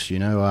our jocks, you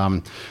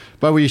know.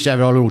 But we used to have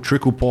our little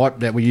trickle pipe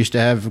that we used to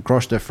have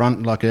across the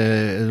front, like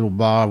a little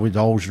bar with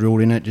holes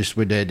drilled in it, just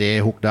with the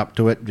air hooked up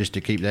to it, just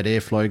to keep that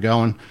airflow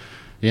going.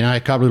 You know, a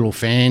couple of little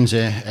fans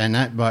and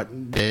that. But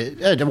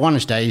at one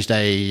stage,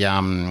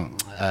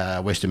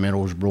 Western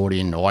Metals brought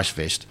in Ice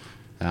Vest,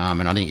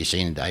 and I think you've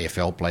seen the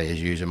AFL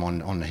players use them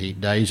on the heat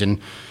days,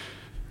 and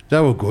they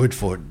were good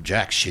for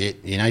jack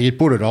shit. You know, you'd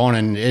put it on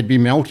and it'd be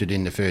melted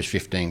in the first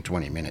 15,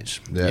 20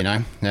 minutes, you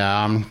know.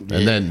 And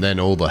then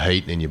all the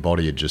heat in your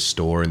body would just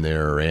store in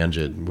there around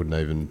you. It wouldn't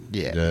even...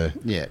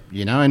 Yeah,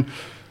 you know, and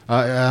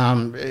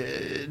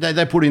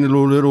they put in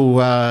little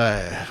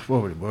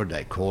what would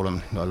they call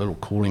them? Like little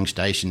cooling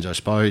stations, I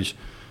suppose,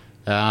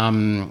 where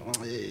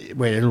a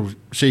little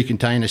sea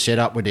container set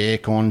up with the air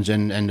cons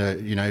and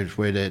you know,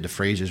 where the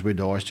freezers with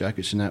the ice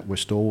jackets and that were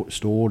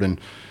stored,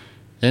 and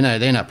Then they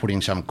ended up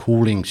putting some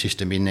cooling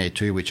system in there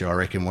too, which I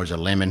reckon was a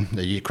lemon.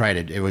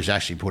 It was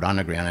actually put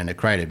underground, and it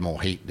created more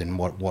heat than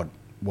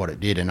what it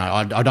did. And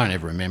I don't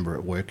ever remember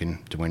it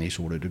working to any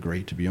sort of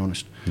degree, to be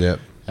honest. Yep.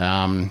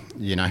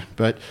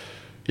 But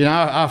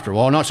after a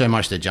while, not so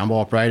much the jumbo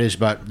operators,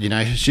 but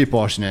ship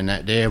icing and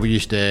that. There, we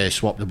used to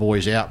swap the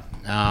boys out.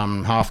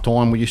 Half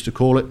time, we used to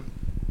call it.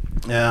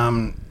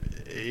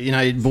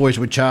 Boys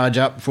would charge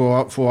up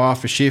for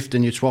half a shift,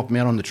 and you'd swap them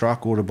out on the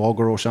truck or the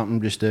bogger or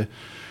something, just to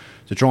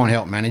try and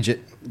help manage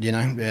it.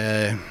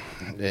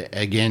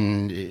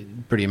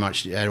 Again, pretty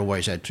much, it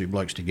always had two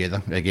blokes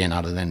together. Again,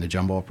 other than the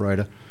jumbo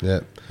operator.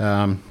 Yeah.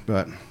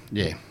 But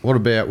yeah. What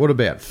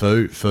about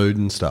food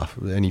and stuff?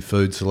 Any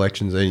food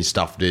selections? Any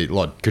stuff?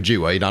 Could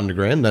you eat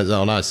underground?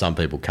 I know some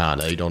people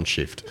can't eat on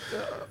shift.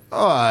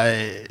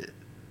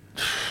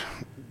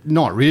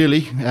 Not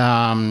really.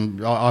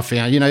 I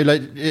found,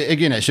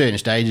 again, at certain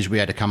stages we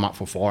had to come up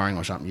for firing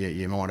or something.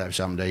 You might have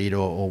something to eat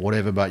or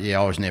whatever. But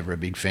yeah, I was never a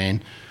big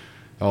fan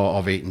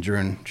of eating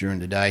during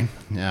the day.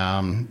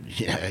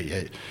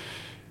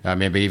 I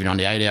remember even on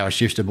the 8-hour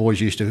shifts, the boys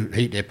used to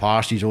heat their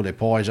pasties or their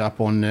pies up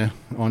on the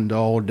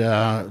old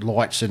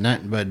lights and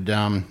that. But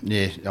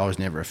I was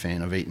never a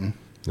fan of eating.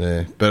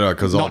 Yeah, but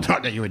because not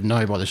that you would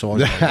know by the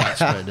size of the lights,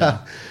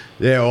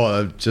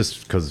 but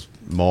just because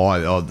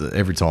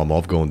every time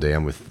I've gone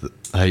down with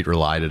heat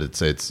related,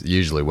 it's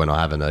usually when I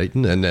haven't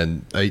eaten, and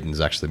then eating's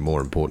actually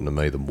more important to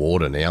me than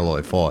water now.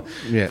 Like if I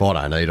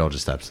don't eat, I'll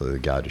just absolutely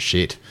go to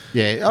shit.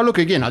 Yeah. Oh, look,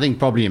 again, I think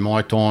probably in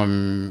my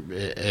time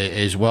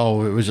as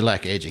well, it was a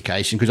lack of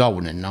education, because I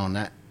wouldn't have known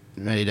that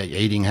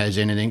eating has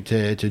anything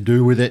to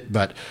do with it.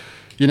 But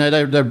they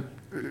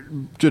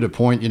to the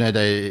point,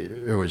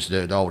 it was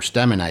the old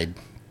Staminade.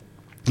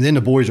 And then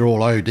the boys are all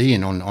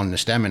ODing on the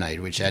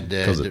Staminade, which had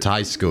because it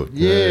tastes good.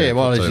 Yeah,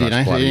 well, in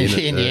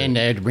the end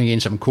they had to bring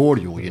in some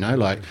cordial,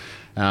 like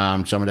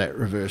some of that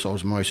reverse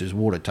osmosis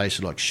water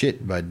tasted like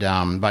shit. But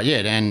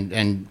yeah,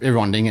 and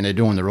everyone thinking they're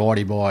doing the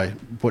righty by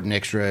putting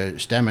extra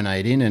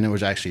Staminade in, and it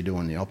was actually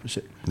doing the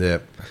opposite. Yeah,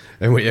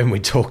 and we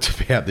talked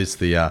about this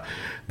the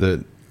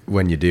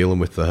when you're dealing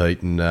with the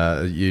heat, and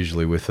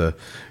usually with a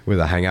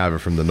hangover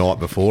from the night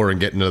before, and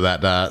getting to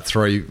that the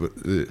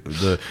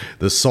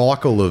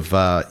cycle of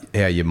how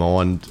your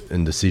mind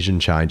and decision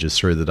changes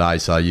through the day.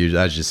 So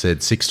as you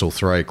said, 6 till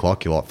 3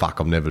 o'clock, you're like, fuck,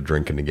 I'm never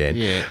drinking again.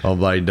 Yeah. I'm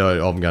going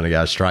to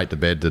go straight to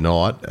bed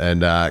tonight.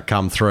 And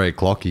come 3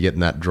 o'clock, you're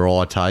getting that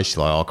dry taste.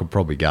 You're like, I could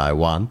probably go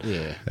one.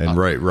 Yeah. And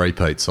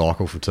repeat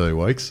cycle for 2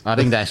 weeks. I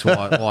think that's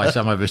why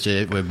some of us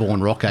were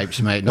born rock apes,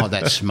 mate. Not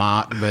that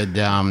smart, but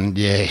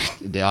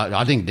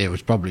I think there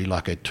was probably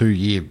like a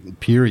 2-year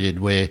period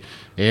where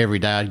every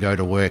day I'd go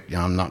to work,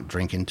 I'm not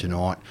drinking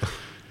tonight.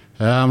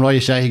 Like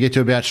you say, you get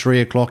to about 3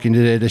 o'clock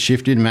into the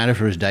shift, didn't matter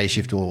if it was day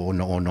shift or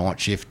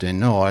night shift,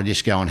 and I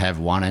just go and have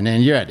one, and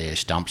then you're at their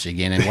stumps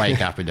again and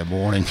wake up in the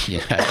morning.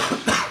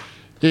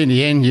 In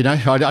the end,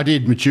 I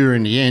did mature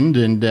in the end,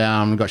 and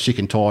got sick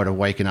and tired of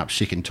waking up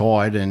sick and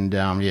tired, and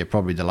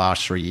probably the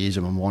last 3 years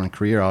of my mining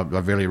career, I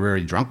very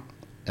rarely drunk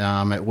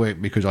at work,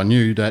 because I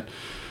knew that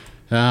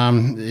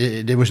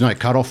there was no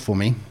cut-off for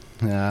me.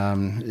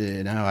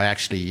 I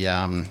actually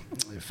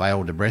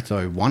failed the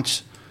breatho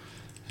once,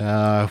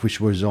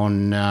 which was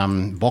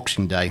on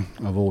Boxing Day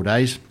of all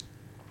days,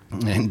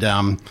 and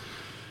I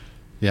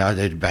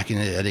did back in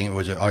I think it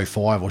was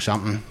 05 or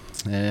something,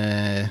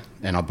 and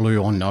I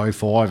blew on the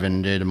 05,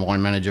 and the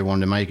mine manager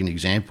wanted to make an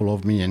example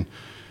of me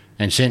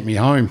and sent me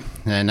home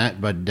and that,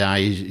 but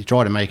he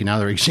tried to make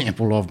another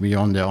example of me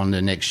on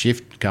the next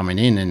shift coming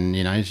in, and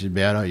it's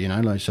about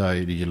so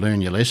did you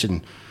learn your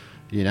lesson?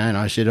 And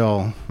I said,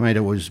 oh, mate,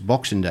 it was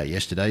Boxing Day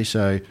yesterday,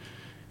 so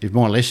if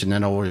my lesson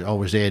that I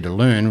was there to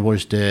learn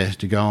was to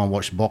go and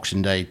watch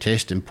Boxing Day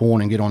test and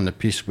porn and get on the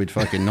piss with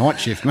fucking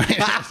night shift, mate.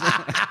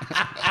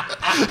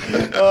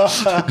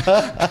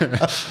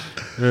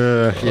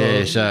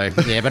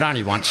 But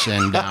only once,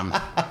 and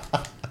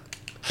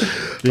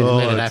didn't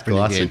let it happen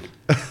again.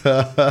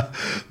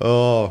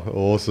 Oh,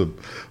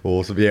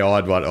 awesome. Yeah, I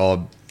had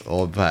one.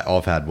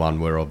 I've had one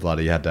where I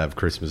bloody had to have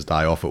Christmas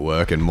Day off at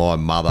work, and my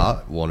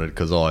mother wanted,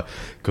 because I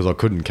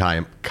couldn't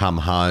come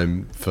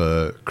home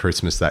for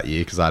Christmas that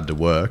year because I had to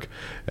work,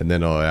 and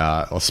then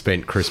I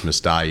spent Christmas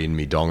Day in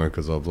me donga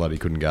because I bloody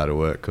couldn't go to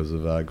work because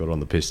I got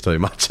on the piss too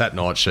much that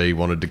night. She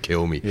wanted to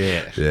kill me.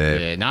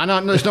 Yeah.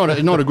 No, it's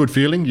not a good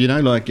feeling. You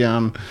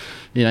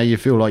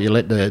feel like you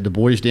let the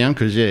boys down,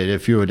 because a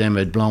few of them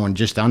had blown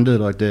just under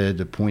like the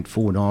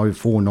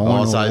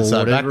 0.49.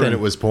 So back then it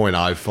was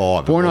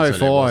 0.05.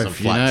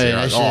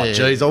 0.05.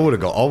 Geez, I would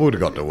have got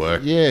to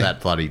work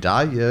that bloody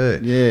day.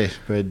 Yeah,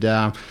 but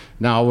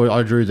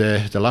I drew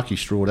the lucky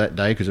straw that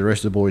day, because the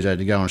rest of the boys had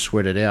to go and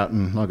sweat it out,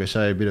 and like I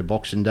say, a bit of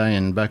Boxing Day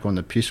and back on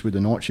the piss with the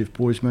night shift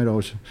boys, mate.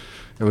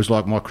 It was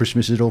like my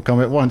Christmas had all come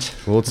at once.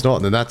 Well, it's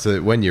not, and that's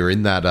when you're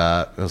in that.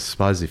 I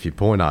suppose if you're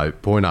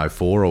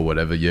 0.04 or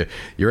whatever, you're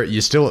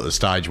still at the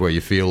stage where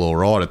you feel all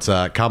right. It's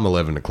come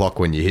 11 o'clock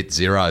when you hit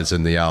zeros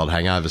and the old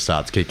hangover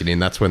starts kicking in.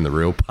 That's when the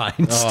real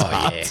pain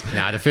starts. Yeah.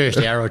 No, the first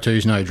hour or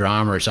two's no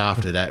drama. It's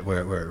after that where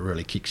it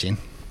really kicks in.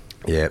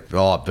 Yeah,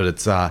 but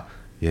it's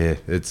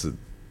it's.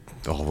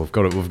 We've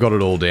got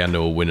it all down to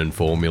a winning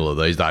formula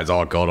these days.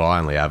 Oh God, I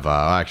only have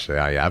I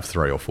have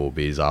 3 or 4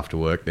 beers after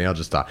work now.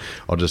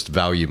 I just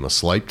value my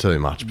sleep too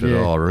much. But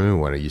I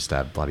remember when I used to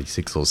have bloody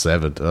 6 or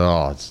 7.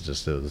 Oh, it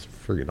was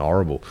frigging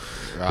horrible.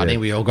 I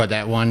think we all got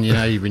that one. You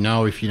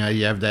know if you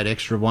have that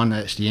extra one,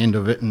 that's the end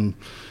of it. And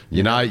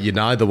you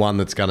know the one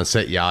that's going to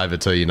set you over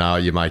to,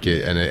 you make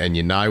it, and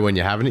you know when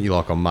you're having it, you're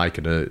like, I'm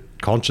making a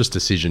conscious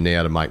decision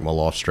now to make my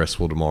life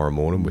stressful tomorrow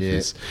morning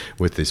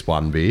with this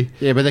one beer.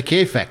 Yeah, but the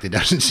care factor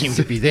doesn't seem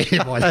to be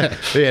there by that.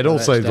 Yeah, it all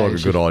seems like a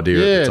good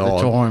idea at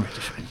the time.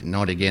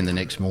 Not again the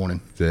next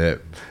morning. Yeah.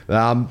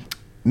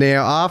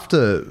 Now,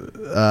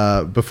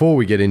 before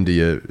we get into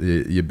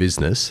your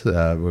business,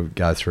 we'll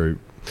go through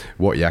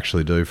what you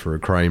actually do for a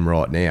cream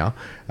right now.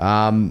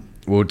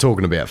 We were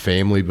talking about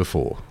family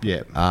before.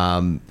 Yeah.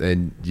 And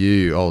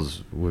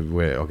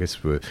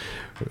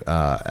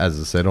as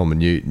I said, I'm a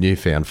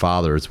newfound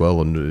father as well,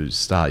 and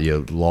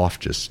your life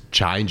just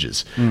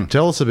changes.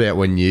 Tell us about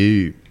when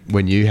you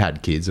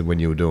had kids and when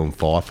you were doing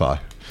FIFO.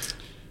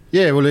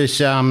 Yeah, well, it's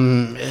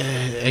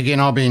again,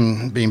 I've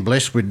been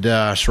blessed with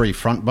 3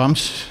 front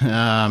bumps.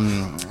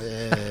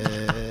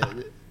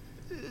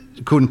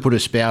 Couldn't put a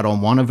spout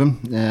on one of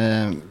them,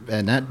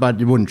 but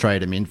you wouldn't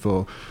trade them in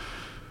for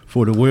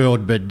the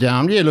world. But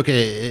look,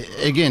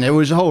 again, it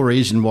was the whole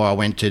reason why I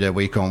went to the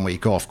week on,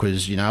 week off,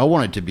 because I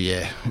wanted to be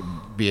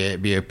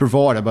a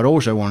provider, but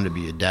also wanted to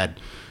be a dad.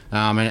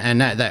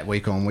 And that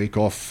week on, week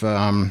off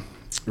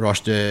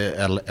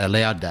roster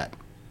allowed that.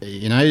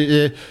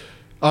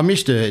 I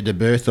missed the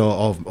birth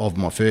of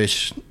my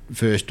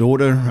first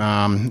daughter,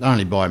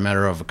 only by a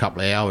matter of a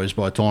couple of hours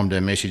by the time the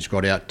message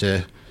got out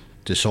to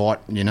site,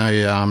 and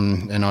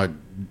I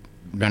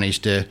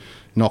managed to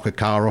knock a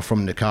car off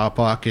from the car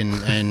park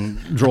and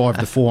drive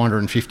the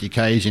 450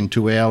 k's in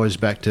 2 hours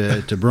back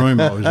to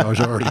Broome. I was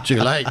already too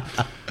late.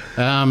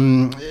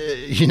 And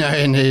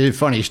a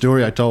funny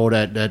story I told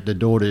at the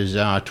daughter's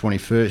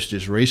 21st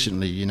just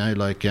recently,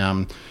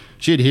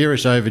 she'd hear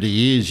us over the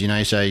years,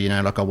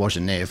 say, like I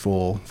wasn't there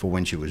for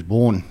when she was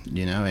born,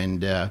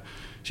 and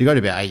she got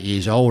about 8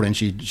 years old, and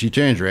she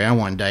turns around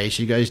one day,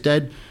 she goes,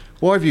 Dad,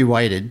 why have you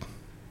waited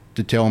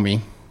to tell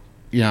me,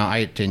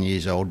 8, 10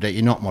 years old, that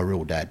you're not my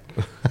real dad?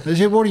 I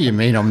said, what do you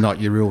mean I'm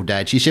not your real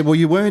dad? She said, well,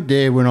 you weren't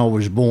there when I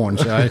was born.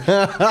 So I've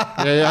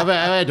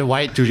had to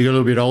wait till she got a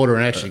little bit older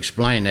and actually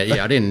explain that,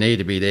 I didn't need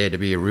to be there to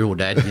be a real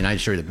dad,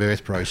 through the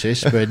birth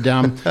process. But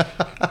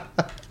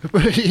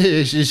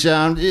it's just,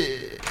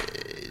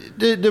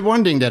 the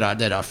one thing that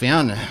I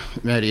found,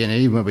 Matty, and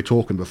even when we were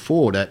talking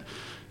before, that,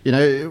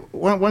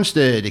 once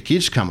the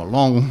kids come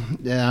along,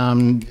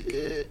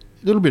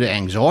 a little bit of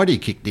anxiety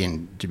kicked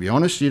in, to be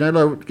honest.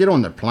 Get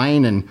on the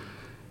plane and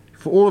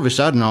all of a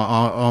sudden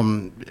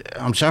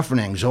I'm suffering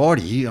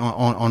anxiety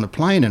on the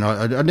plane, and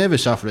I never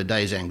suffered a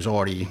day's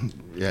anxiety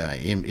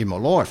in my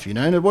life,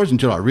 and it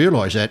wasn't until I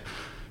realised that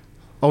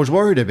I was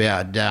worried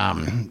about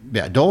dying,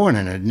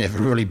 and it never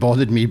really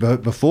bothered me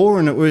before,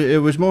 and it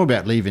was more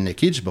about leaving the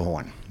kids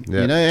behind,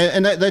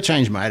 and that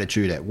changed my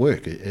attitude at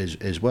work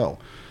as well.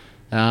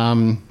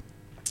 So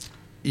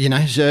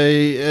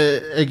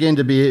again,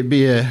 to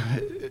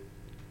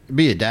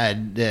be a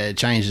dad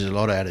changes a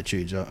lot of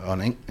attitudes, I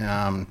think.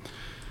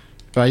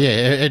 But yeah,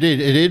 it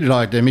did.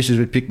 Like the missus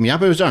would pick me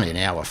up. It was only an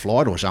hour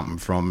flight or something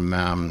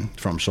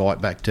from site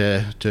back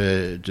to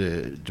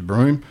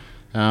Broome.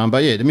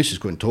 But yeah, the missus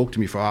couldn't talk to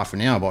me for half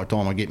an hour by the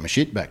time I get my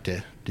shit back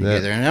together.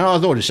 Yeah. And I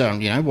thought of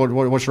something,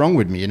 what's wrong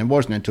with me? And it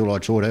wasn't until I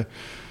sort of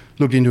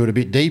looked into it a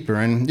bit deeper.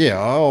 And yeah,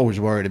 I was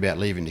worried about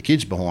leaving the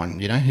kids behind.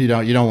 You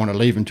don't want to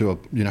leave them to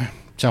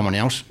someone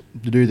else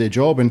to do their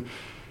job. And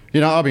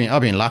I've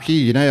been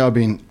lucky. I've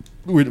been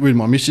with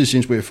my missus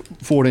since we're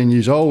 14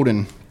 years old,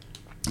 and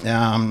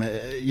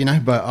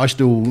but I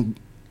still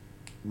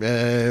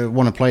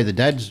want to play the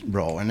dad's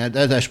role, and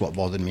that's what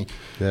bothered me.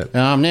 Yep.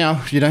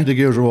 Now, the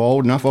girls are all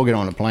old enough. I'll get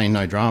on a plane,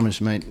 no dramas,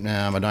 mate.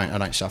 I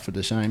don't suffer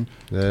the same.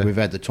 Yeah. We've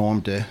had the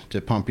time to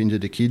pump into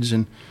the kids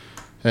and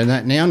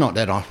that now. Not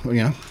that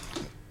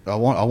I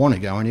want to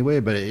go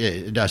anywhere, but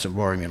it doesn't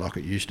worry me like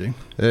it used to.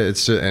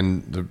 It's just,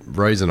 and the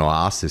reason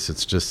I asked this,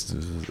 it's just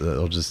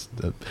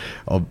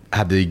I've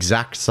had the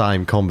exact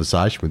same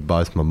conversation with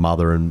both my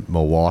mother and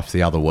my wife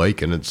the other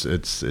week, and it's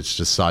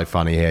just so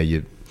funny how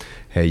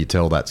you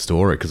tell that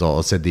story, because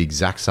I said the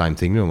exact same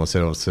thing to them. I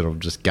said I'm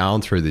just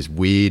going through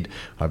I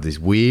have this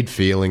weird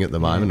feeling at the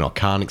moment. I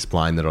can't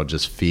explain that. I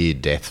just fear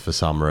death for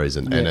some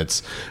reason. Yeah. And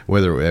it's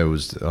whether it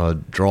was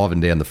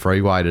driving down the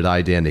freeway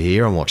today down to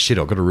here, I'm like, shit,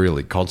 I've got to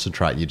really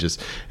concentrate.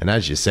 And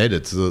as you said,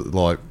 it's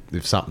like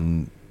if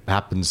something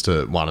happens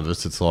to one of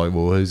us, it's like,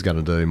 well, who's going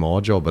to do my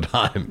job at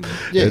home?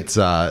 Yeah. It's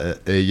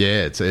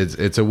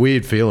a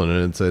weird feeling,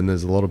 and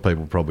there's a lot of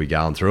people probably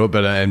going through it.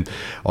 But and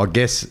I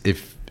guess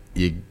if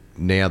you,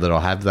 now that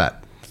I have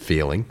that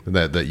feeling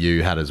that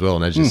you had as well,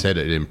 and as you said,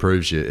 it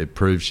proves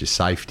your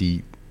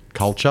safety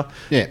culture.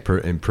 Yeah.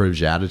 Improves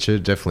your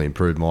attitude. Definitely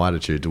improved my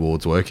attitude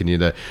towards work.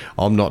 And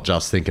I'm not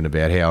just thinking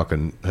about how I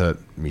can hurt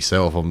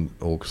myself. I'm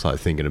also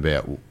thinking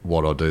about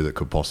what I do that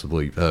could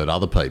possibly hurt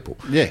other people.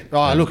 Yeah.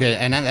 Oh, look,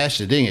 and that's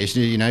the thing is,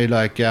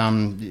 like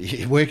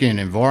working in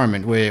an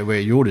environment where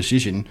your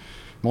decision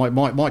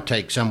might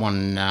take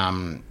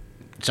someone,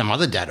 some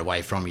other dad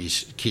away from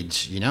his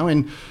kids,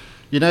 and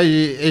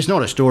it's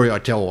not a story I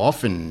tell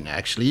often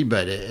actually,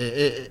 but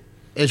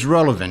it's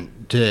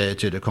relevant to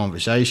the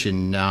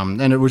conversation.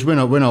 And it was when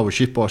I was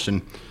shift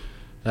bossing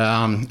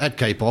at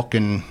KPOC,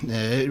 and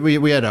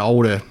we had an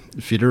older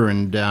fitter,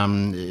 and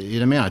the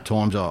amount of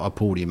times I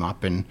pulled him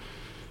up and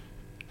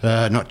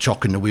not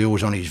chocking the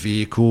wheels on his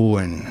vehicle,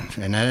 and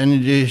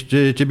just,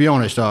 to be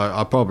honest,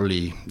 I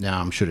probably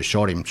should have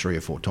shot him 3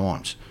 or 4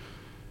 times.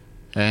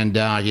 And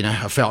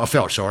I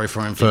felt sorry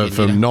for him.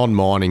 For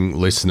non-mining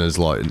listeners,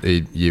 like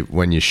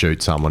when you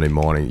shoot someone in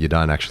mining, you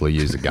don't actually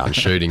use a gun.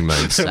 Shooting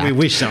means sacked. We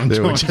wish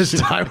sometimes. We just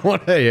don't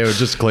want to. Yeah, we'll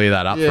just clear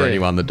that up for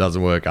anyone that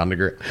doesn't work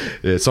underground.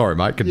 Yeah, sorry,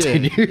 mate.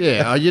 Continue.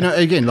 Yeah.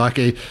 Again, like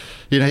at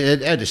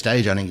the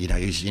stage, I think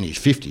he's in his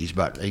 50s,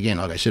 but again,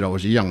 like I said, I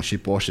was a young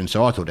ship boss, and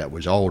so I thought that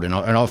was old, and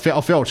I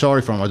felt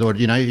sorry for him. I thought,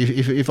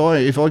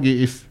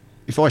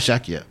 if I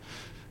sack you,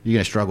 you're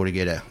going to struggle to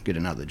get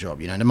another job.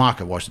 The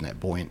market wasn't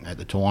that buoyant at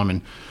the time,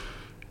 and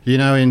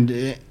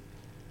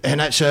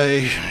that's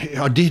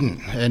I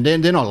didn't, and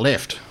then I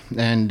left,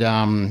 and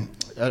I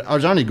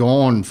was only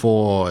gone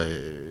for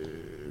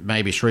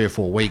maybe 3 or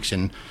 4 weeks,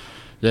 and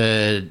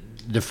the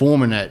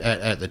foreman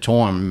at the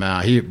time,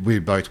 we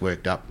both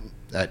worked up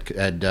at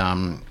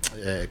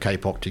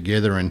KPOC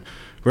together, and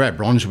we're at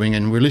Bronzewing,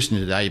 and we're listening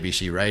to the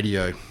ABC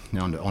radio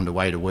on the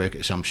way to work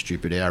at some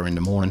stupid hour in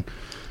the morning.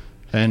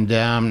 And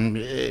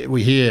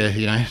we hear,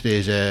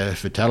 there's a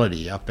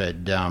fatality up at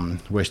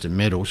Western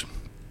Metals.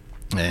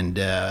 And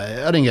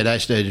I think at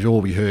that stage,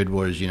 all we heard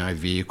was,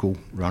 vehicle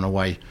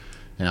runaway.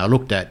 And I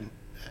looked at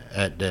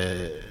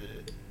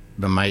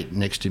my mate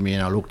next to me,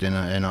 and I looked and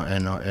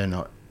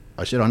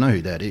I said, I know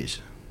who that is.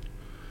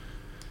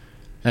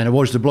 And it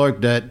was the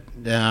bloke that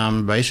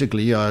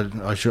basically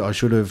I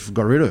should have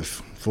got rid of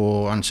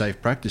for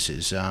unsafe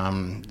practices.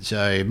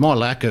 So my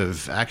lack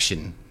of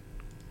action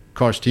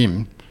cost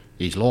him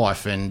his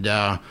life, and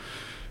I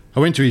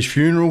went to his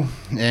funeral,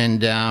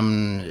 and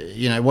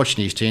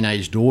watching his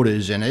teenage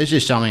daughters, and it's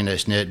just something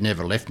that's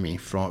never left me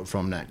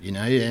from that.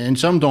 And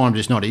sometimes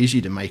it's not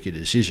easy to make a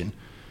decision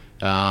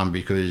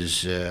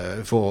because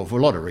for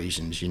a lot of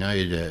reasons,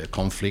 the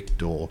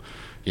conflict, or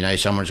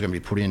someone's going to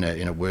be put in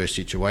a worse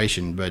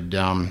situation. But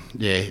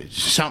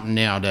it's something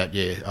now that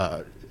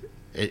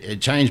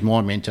it changed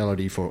my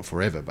mentality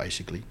forever,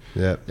 basically.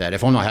 Yeah. That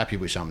if I'm not happy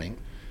with something,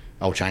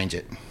 I'll change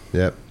it.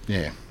 Yep.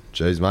 Yeah.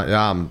 Jeez, mate.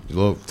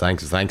 Look,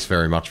 thanks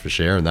very much for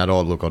sharing that.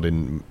 I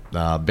didn't.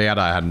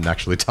 Bowdo hadn't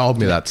actually told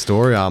me that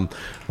story. I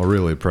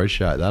really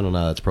appreciate that. I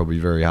know that's probably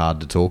very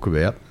hard to talk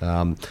about.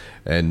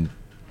 And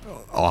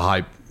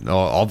I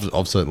hope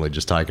I've certainly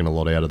just taken a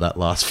lot out of that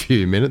last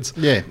few minutes.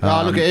 Yeah.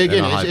 Look,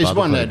 again, it's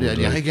one that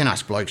again,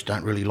 us blokes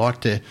don't really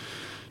like to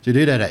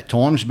do that at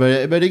times,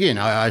 but again,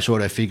 I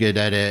sort of figured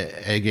that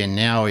again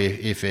now,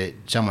 if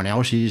someone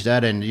else hears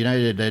that, and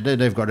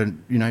they've got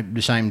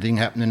the same thing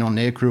happening on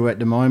their crew at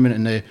the moment,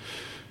 and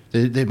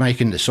they're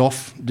making the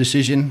soft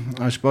decision,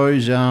 I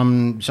suppose.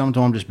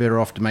 Sometimes it's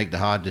better off to make the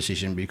hard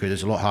decision, because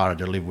it's a lot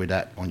harder to live with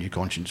that on your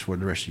conscience for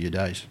the rest of your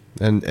days.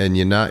 And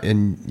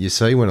you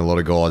see when a lot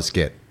of guys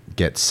get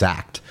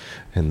sacked,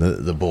 and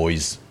the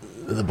boys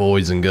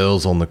and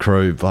girls on the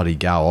crew bloody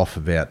go off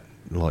about,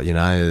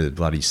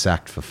 bloody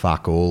sacked for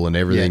fuck all and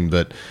everything. Yeah.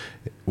 But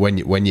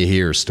when you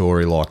hear a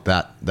story like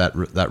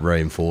that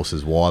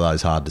reinforces why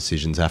those hard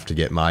decisions have to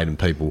get made, and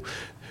people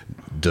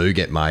do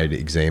get made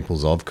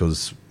examples of,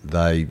 because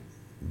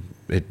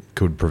it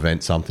could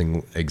prevent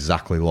something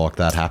exactly like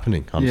that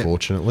happening,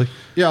 unfortunately.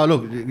 Yeah,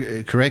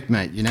 look, correct,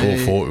 mate.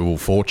 Will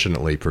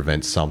fortunately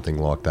prevent something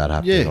like that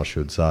happening, I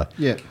should say.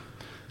 Yeah.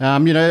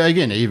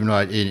 Again, even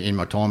in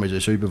my time as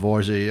a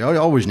supervisor,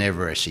 I was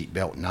never a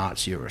seatbelt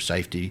Nazi or a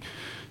safety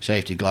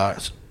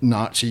glass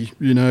Nazi,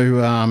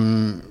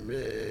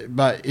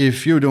 but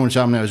if you were doing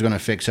something that was going to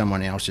affect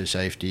someone else's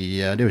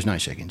safety, there was no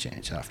second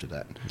chance after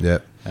that. Yeah.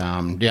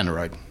 Down the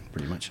road,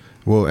 pretty much.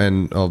 Well,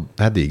 and I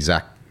had the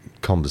exact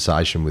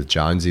conversation with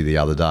Jonesy the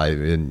other day,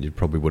 and you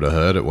probably would have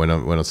heard it when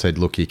I said,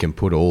 look, you can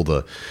put all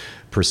the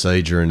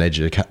procedures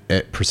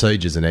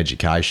and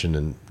education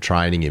and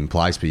training in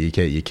place, but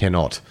you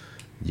cannot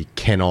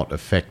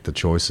affect the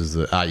choices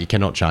that you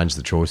cannot change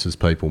the choices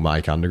people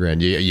make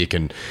underground. You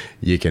can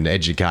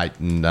educate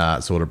and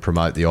sort of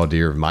promote the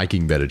idea of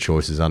making better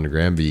choices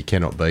underground, but you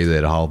cannot be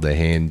there to hold their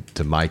hand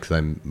to make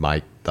them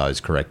make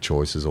those correct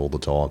choices all the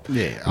time.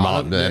 Yeah,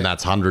 and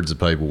that's hundreds of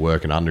people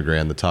working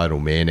underground. The total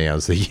man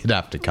hours that you'd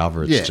have to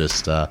cover, it's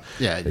just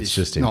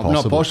impossible.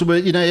 Not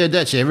possible.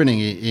 That's everything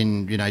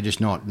in just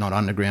not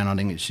underground. I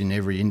think it's in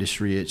every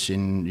industry. It's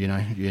in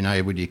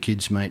with your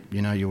kids, mate.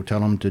 You'll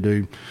tell them to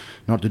do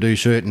not to do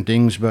certain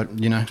things, but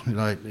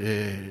like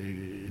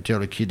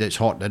tell a kid that's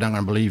hot, they don't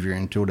going to believe you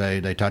until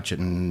they touch it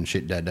and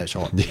shit, Dad, that's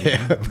hot.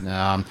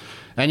 Yeah.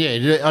 And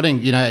yeah, I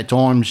think at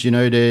times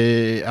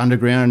the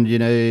underground,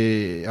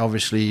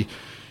 obviously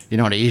you're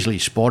not easily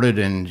spotted,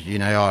 and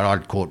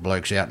I'd caught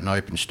blokes out in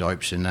open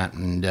stopes and that,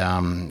 and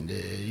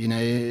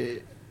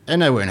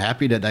and they weren't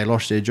happy that they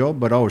lost their job,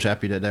 but I was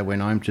happy that they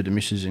went home to the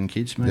missus and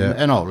kids, man. Yeah.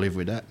 And I'll live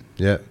with that.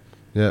 Yeah,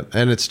 yeah,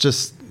 and it's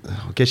just,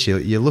 I guess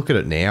you look at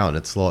it now, and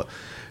it's like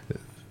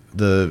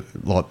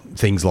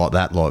things like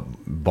that, like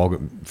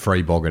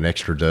free bogging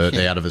extra dirt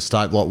out of a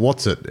state. Like,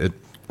 what's it?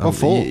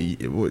 For?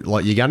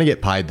 Like, you're going to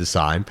get paid the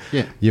same.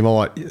 Yeah. You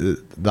might.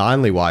 The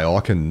only way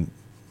I can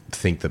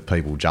think that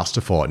people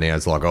justify it now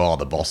is like, oh,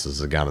 the bosses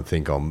are going to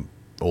think I'm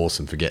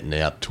awesome for getting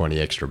out 20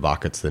 extra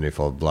buckets than if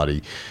I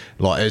bloody,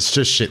 like, it's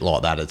just shit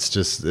like that. It's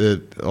just,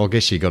 I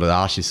guess you got to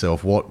ask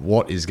yourself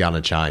what is going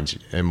to change,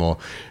 and a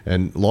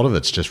lot of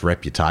it's just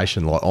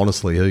reputation. Like,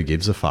 honestly, who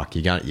gives a fuck?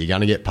 You're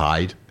going to get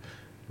paid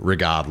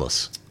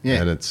regardless.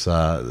 Yeah. And it's,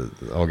 I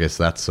guess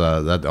that's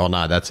that. Oh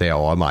no, that's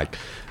how I make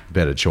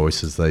better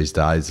choices these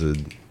days.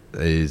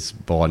 Is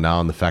by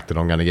knowing the fact that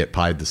I'm going to get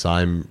paid the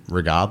same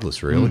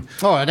regardless, really.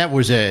 Oh, and that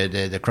was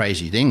the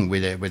crazy thing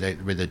with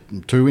the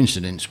two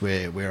incidents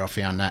where I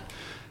found that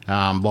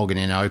bogging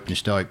in an open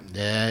stope.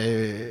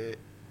 There's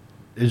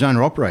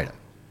owner operator,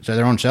 so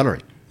they're on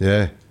salary.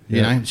 Yeah.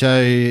 So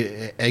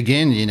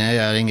again,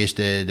 I think it's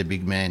the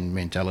big man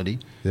mentality.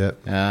 Yeah.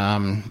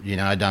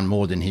 I done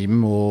more than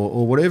him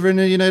or whatever, and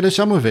there's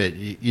some of it.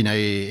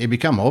 It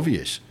become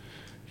obvious.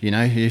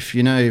 If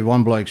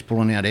one bloke's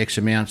pulling out X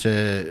amounts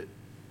of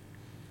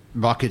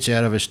buckets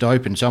out of a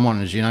stope and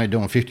someone is doing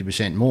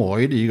 50%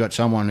 more, either you got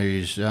someone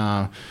who's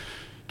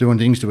doing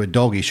things to a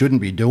dog he shouldn't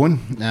be doing.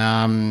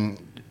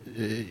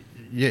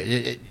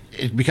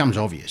 It becomes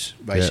obvious,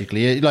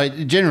 basically. Yeah.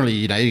 Like,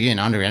 generally, again,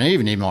 underground,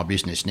 even in my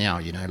business now,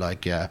 you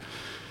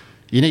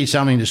need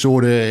something to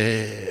sort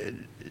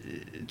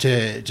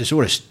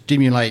of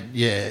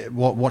stimulate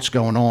what's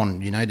going on.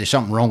 There's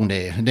something wrong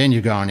there, and then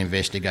you go and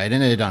investigate,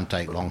 and it doesn't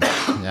take long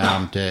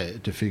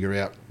to figure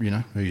out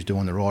who's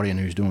doing the righty and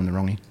who's doing the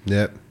wrongy.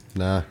 Yep.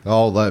 No.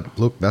 Oh,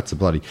 look, that's a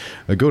good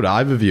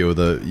overview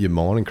of your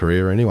mining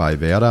career anyway,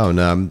 Vaudo.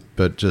 And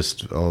but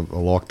just I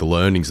like the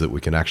learnings that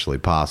we can actually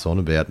pass on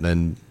about.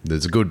 And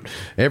there's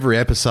every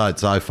episode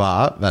so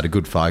far had a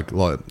good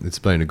it's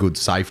been a good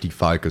safety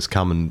focus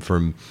coming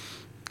from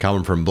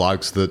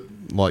blokes that,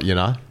 like,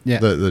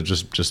 they're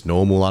just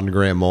normal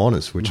underground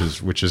miners, which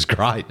is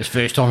great. It's the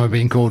first time I've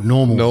been called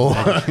normal. No,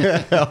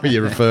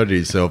 you refer to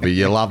yourself, but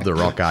you love the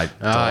rock ape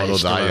title,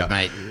 don't you?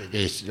 Mate,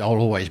 yes, I'll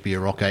always be a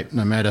rock ape,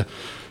 no matter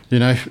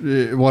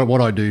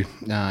what I do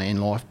in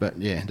life. But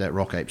yeah, that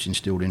rock ape's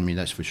instilled in me,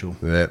 that's for sure.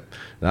 Yeah,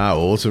 no,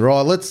 awesome.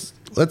 Right, let's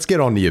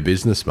get on to your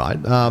business, mate.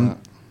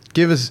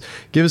 Give us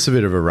a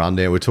bit of a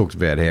rundown. We talked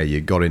about how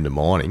you got into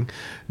mining.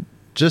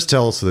 Just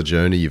tell us the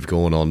journey you've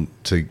gone on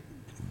to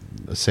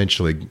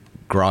essentially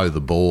grow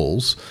the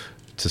balls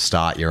to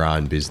start your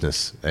own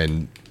business,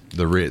 and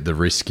the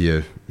risk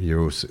you're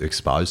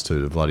exposed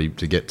to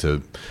get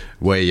to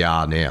where you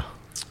are now.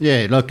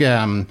 Yeah, look,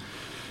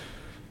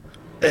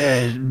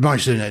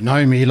 most of them that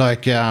know me,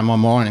 like, my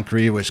mining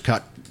career was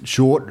cut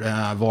short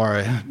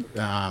via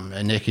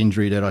a neck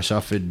injury that I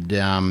suffered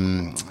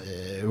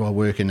while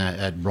working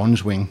at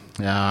Bronzewing.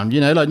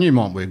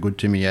 Newmont were good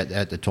to me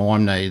at the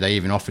time. They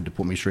even offered to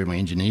put me through my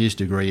engineer's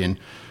degree, and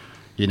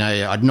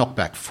I'd knock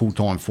back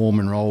full-time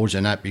foreman roles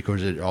and that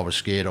because I was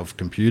scared of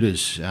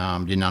computers,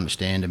 didn't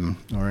understand them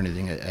or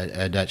anything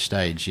at that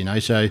stage,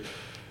 So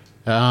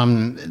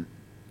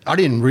I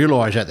didn't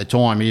realise at the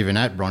time, even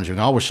at Bronzewing,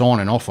 I was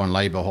signing off on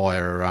labour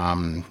hire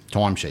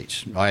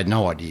timesheets. I had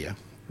no idea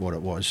what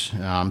it was.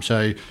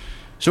 So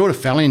sort of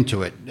fell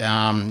into it.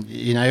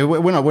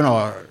 When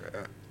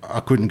I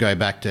couldn't go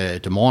back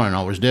to mining,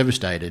 I was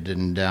devastated,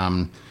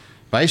 and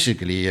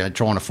basically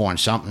trying to find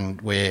something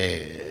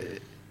where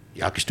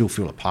I could still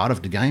feel a part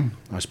of the game,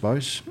 I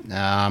suppose.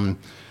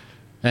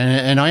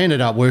 And I ended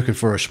up working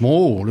for a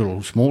small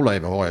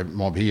labour hire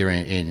mob here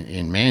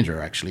in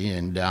Mandurah, actually,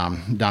 and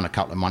done a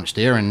couple of months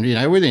there. And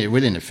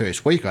within the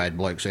first week, I had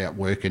blokes out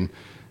working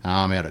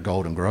out at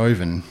Golden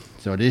Grove, and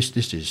so this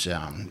is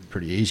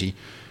pretty easy.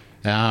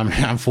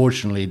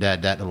 Unfortunately,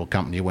 that little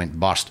company went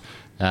bust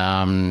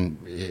in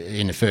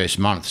the first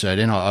month. So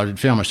then I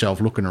found myself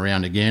looking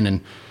around again,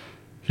 and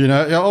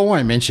I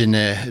won't mention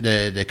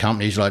the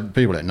companies. Like,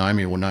 people that know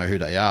me will know who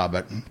they are,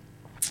 but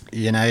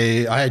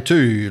I had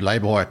two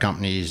labour hire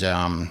companies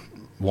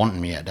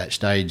wanting me at that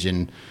stage,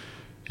 and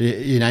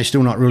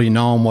still not really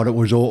knowing what it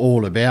was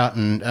all about.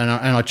 And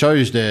I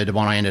chose the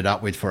one I ended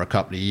up with for a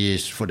couple of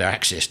years for the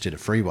access to the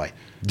freeway.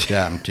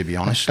 To be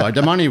honest, like,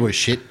 the money was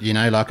shit.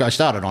 Like, I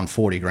started on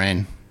 40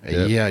 grand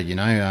a year.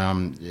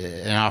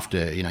 And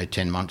after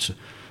 10 months,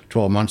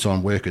 12 months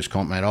on workers'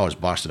 comp, mate, I was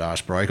busted ass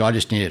broke. I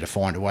just needed to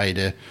find a way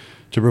to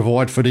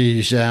provide for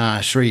these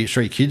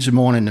three kids of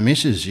mine and the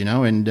missus,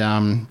 and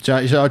so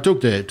I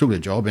took the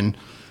job, and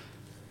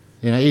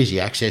easy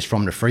access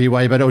from the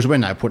freeway. But it was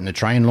when they were putting the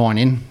train line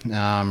in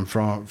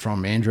from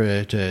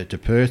Mandurah to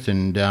Perth,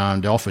 and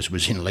the office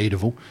was in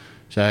Leederville.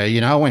 So,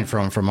 I went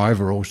from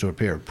overalls to a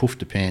pair of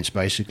poofter pants,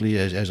 basically,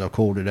 as I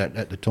called it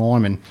at the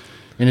time, and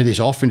into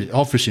this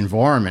office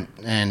environment,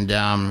 and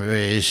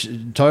it was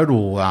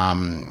total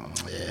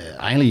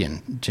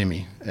alien to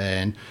me.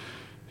 And,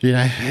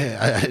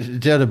 I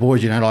tell the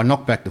boys, I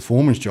knocked back the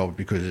foreman's job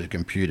because of the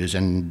computers,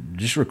 and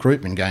this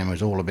recruitment game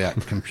was all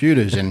about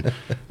computers. And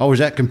I was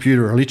that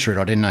computer illiterate.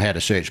 I didn't know how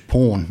to search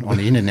porn on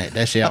the internet.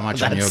 That's how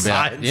much I knew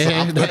about it.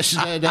 Yeah, that's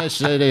so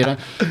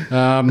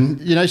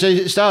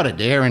it started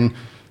there, and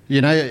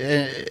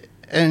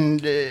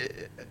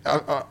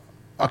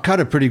I cut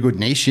a pretty good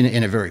niche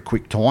in a very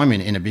quick time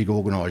in a big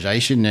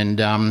organisation, and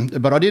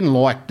but I didn't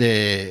like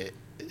their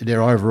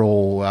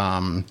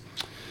overall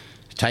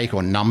take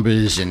on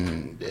numbers,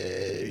 and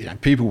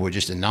people were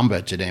just a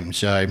number to them.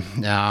 So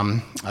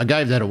I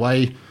gave that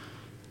away,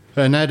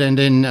 and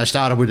then I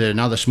started with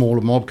another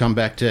smaller mob, come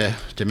back to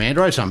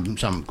Mandurah,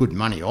 some good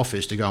money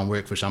offers to go and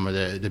work for some of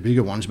the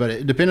bigger ones, but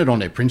it depended on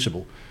their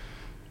principle.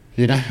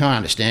 I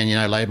understand,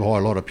 labour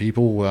hire a lot of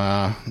people.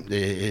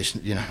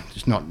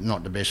 It's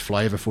not the best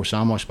flavour for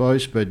some, I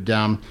suppose. But,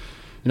 so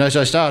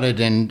I started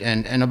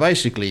and I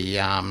basically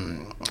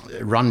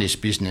run this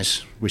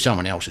business with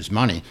someone else's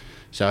money.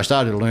 So I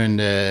started to learn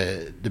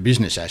the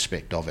business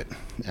aspect of it,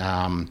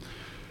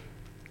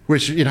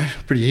 which,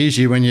 pretty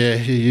easy when you're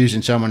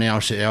using someone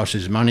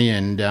else's money.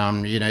 And,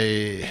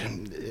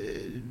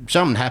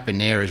 something happened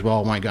there as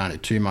well. I won't go into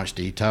too much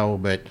detail,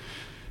 but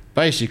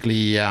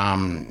basically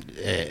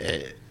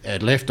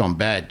it left on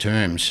bad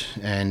terms,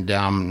 and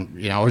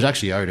I was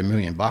actually owed $1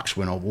 million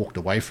when I walked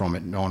away from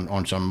it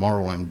on some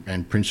moral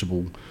and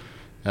principle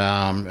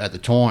at the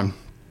time,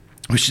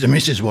 which the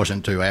missus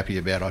wasn't too happy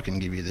about. I can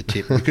give you the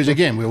tip, because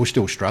again we were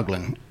still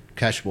struggling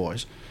cash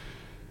wise.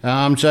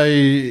 So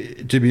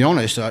to be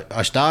honest,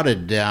 I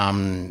started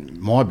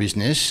my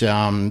business,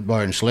 Bow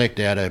and Select,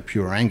 out of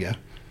pure anger.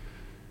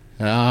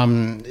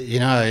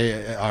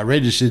 I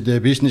registered the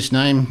business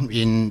name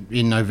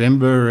in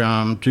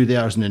November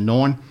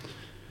 2009.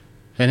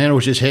 And then it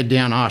was just head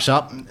down, arse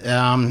up.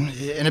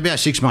 And about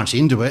 6 months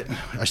into it,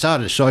 I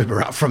started to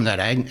sober up from that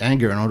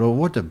anger, and I thought,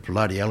 what the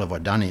bloody hell have I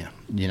done here?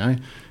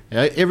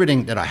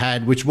 Everything that I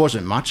had, which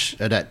wasn't much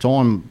at that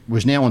time,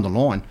 was now on the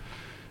line.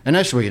 And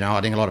that's what,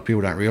 I think a lot of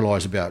people don't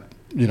realise about,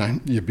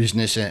 your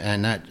business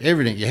and that.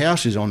 Everything, your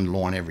house is on the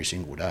line every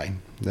single day.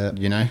 Yep.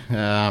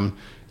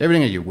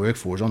 Everything that you work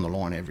for is on the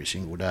line every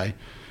single day.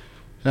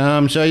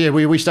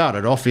 We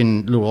started off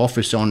in a little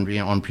office on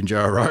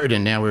Pinjarra Road,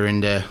 and now we're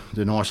in the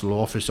nice little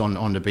office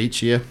on the beach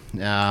here.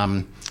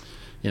 Been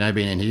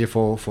in here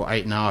for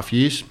 8.5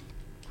 years.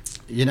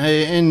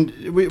 And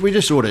we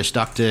just sort of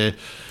stuck to.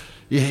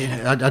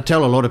 Yeah, I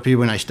tell a lot of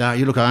people when they start,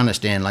 I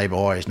understand labour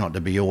hire is not the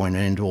be all and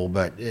end all,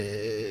 but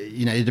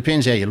it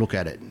depends how you look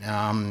at it.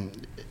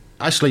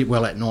 I sleep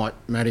well at night,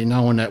 Matty,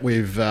 knowing that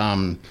we've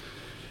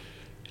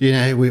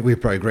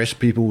progressed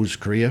people's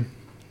career.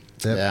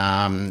 Yep.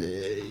 I've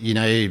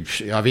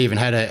even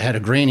had a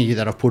greenie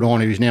that I've put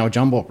on who's now a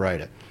jumbo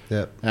operator.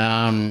 Yep.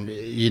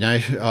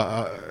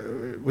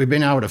 We've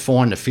been able to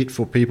find a fit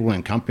for people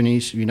and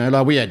companies.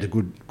 Like we had the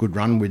good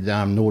run with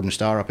Northern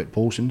Star up at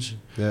Paulson's.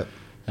 Yep.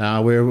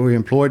 Where we were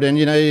employed, and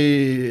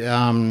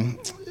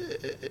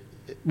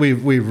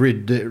we've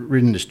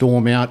ridden the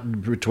storm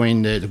out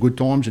between the good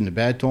times and the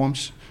bad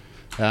times.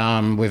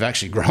 We've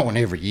actually grown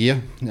every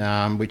year,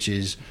 which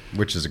is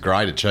a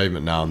great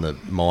achievement now in the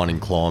mining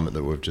climate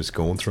that we've just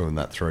gone through in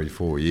that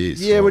 3-4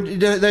 years. Yeah, well,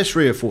 those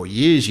 3 or 4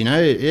 years,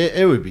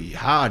 it would be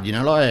hard.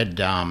 I had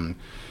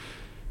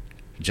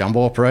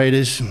jumbo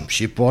operators,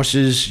 ship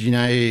bosses,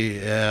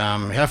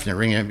 having to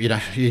ring them.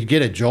 You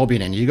get a job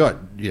in and you got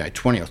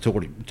 20 or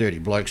 30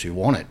 blokes who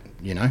want it.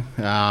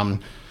 And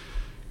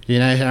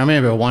I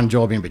remember one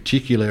job in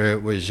particular.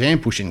 It was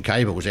ambushing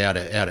cables out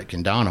at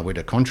Kundana with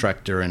a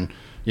contractor, and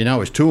it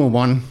was 2 and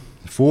 1,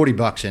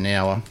 $40 an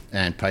hour,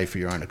 and pay for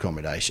your own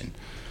accommodation.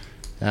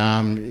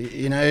 Ring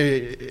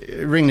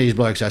these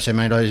blokes. I say,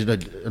 mate,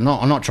 I'm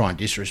not trying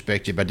to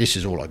disrespect you, but this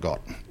is all I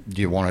got.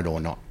 Do you want it or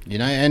not?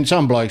 And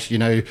some blokes,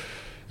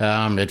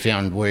 they'd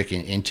found work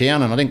in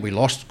town, and I think we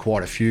lost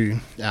quite a few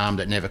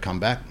that never come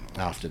back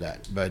after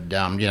that. But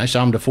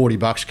some of the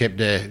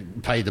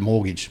 $40 paid the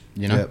mortgage,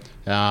 Yep.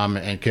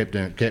 And kept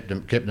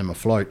them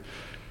afloat.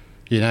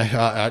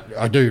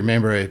 I do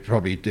remember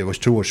probably there was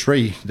 2 or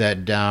 3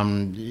 that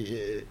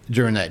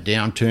during that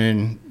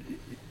downturn,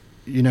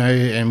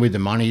 and with the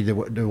money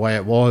the way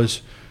it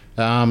was,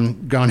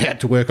 going out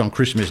to work on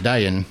Christmas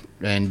Day and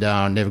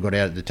never got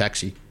out of the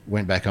taxi.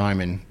 Went back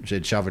home and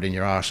said, shove it in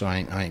your arse, I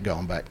ain't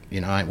going back.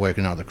 I ain't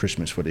working another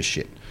Christmas for this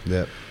shit.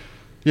 Yep.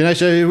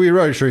 So we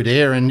rode through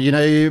there, and,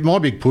 my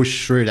big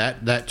push through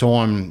that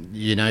time,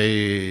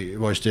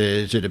 was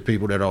to the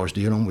people that I was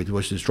dealing with,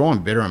 was to try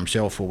and better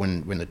himself for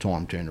when the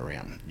time turned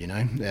around,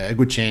 A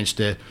good chance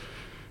to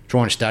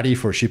try and study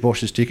for a ship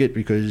boss's ticket,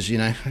 because,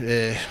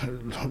 a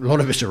lot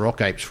of us are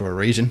rock apes for a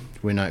reason.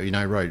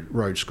 We're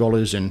Rhodes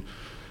Scholars, and,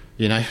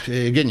 you know,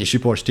 getting your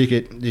supervised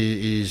ticket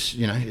is,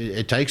 you know,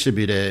 it takes a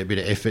bit of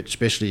effort,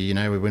 especially, you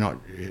know, we're not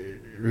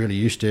really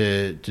used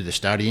to the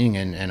studying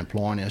and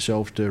applying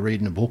ourselves to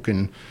reading a book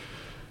and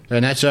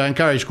that's I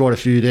encouraged quite a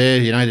few there.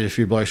 You know, there's a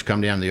few blokes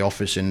come down to the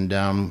office and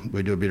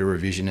we do a bit of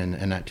revision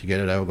and that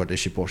together. They've got their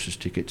supervisors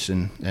tickets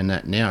and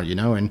that now, you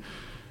know, and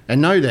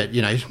know that,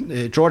 you know,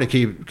 try to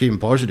keep them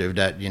positive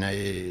that, you know,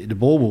 the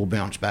ball will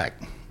bounce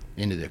back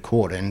into the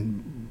court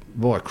and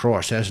by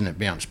Christ, hasn't it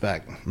bounced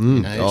back? You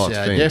know, it's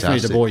definitely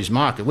the boys'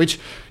 market, which,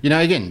 you know,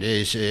 again,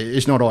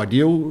 it's not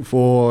ideal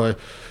for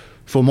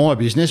my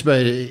business,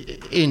 but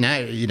in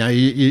that, you know,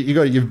 you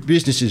got your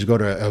business has got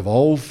to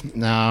evolve.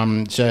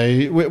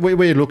 So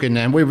we're looking,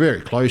 and we're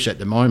very close at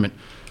the moment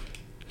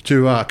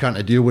to kind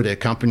of deal with a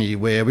company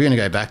where we're going to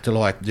go back to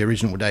like the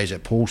original days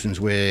at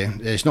Paulson's, where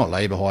it's not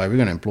labour hire. We're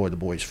going to employ the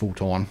boys full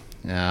time.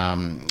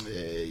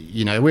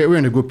 You know, we're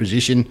in a good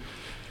position.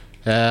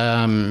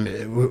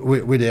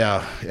 With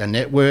our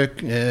network,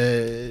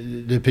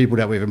 the people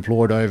that we've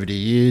employed over the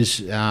years,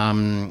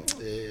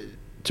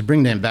 to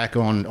bring them back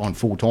on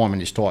full time in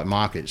this tight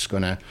market is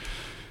going to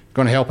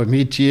help a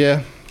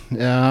mid-tier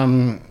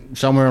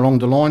somewhere along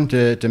the line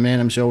to man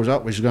themselves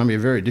up, which is going to be a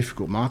very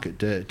difficult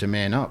market to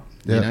man up.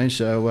 Yep. You know,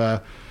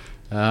 so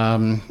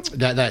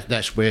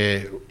that's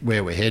where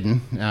we're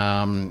heading.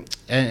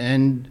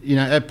 And you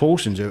know, at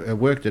Paulson's, it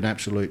worked an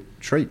absolute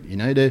treat. You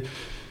know, the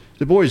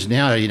boys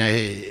now, you know,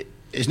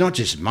 it's not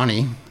just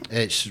money,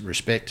 it's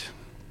respect.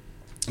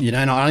 You know,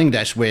 and I think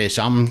that's where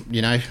some,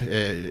 you know,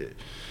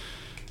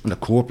 on the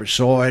corporate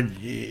side,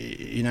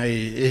 you know,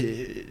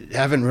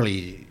 haven't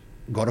really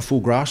got a full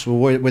grasp of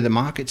where the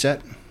market's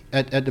at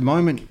the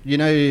moment. You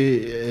know,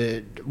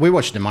 we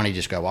watch the money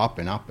just go up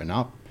and up and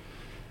up.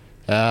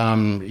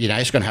 You know,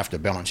 it's going to have to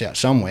balance out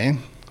somewhere.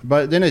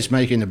 But then it's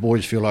making the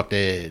boys feel like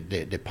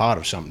they're part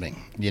of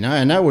something, you know,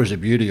 and that was the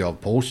beauty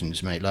of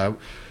Paulson's, mate. Like,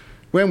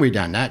 when we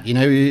done that, you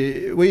know,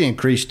 we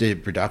increased the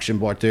production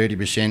by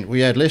 30%.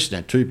 We had less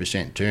than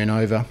 2%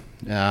 turnover.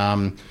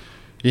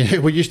 You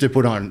know, we used to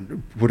put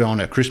on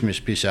a Christmas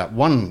piss up.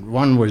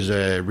 One was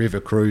a river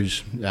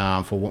cruise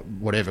for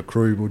whatever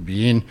crew would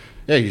be in.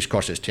 It used to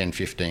cost us 10,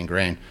 15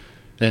 grand.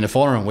 Then the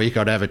following week,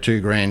 I'd have a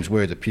 2 grand's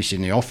worth of piss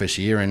in the office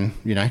here, and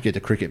you know, get the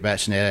cricket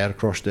bats and out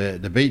across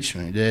the beach.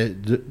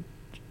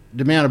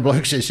 The amount of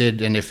blokes that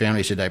said, and their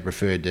family said they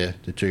preferred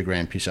the 2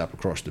 grand piss up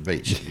across the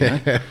beach. You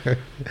know?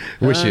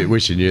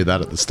 wish you knew that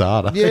at the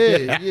start.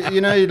 Yeah, you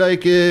know,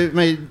 like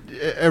mate,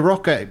 a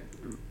rock ape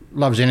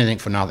loves anything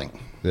for nothing.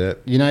 Yeah.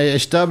 You know, a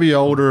stubby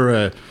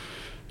older,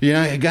 you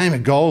know, a game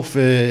of golf,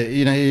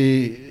 you know,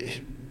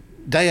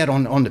 day out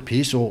on the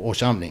piss or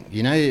something.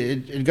 You know,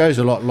 it goes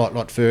a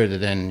lot further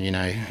than, you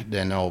know,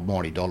 than old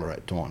mighty dollar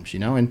at times.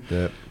 You know, and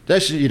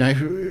that's, you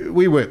know,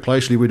 we work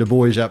closely with the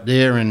boys up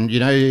there, and you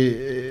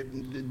know,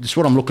 that's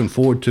what I'm looking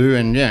forward to,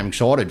 and yeah, I'm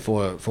excited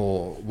for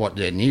what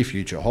their near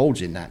future holds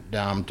in that.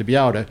 To be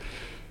able to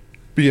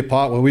be a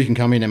part where we can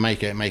come in and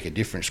make a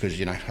difference, because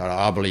you know,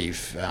 I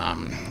believe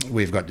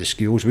we've got the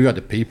skills, we've got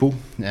the people,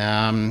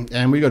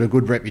 and we've got a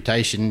good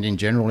reputation in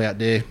general out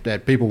there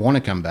that people want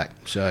to come back.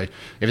 So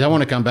if they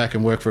want to come back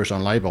and work for us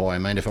on labour hire, I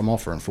mean, if I'm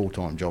offering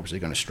full-time jobs, they're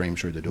going to stream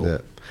through the door.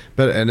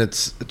 Yeah. And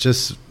it's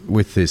just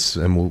with this,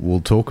 and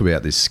we'll talk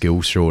about this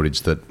skill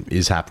shortage that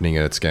is happening,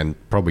 and it's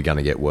probably going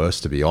to get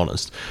worse, to be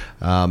honest.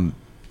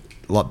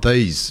 Like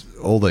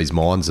all these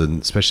mines,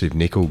 and especially if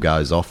nickel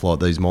goes off, like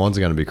these mines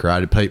are going to be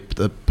created.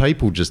 The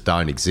people just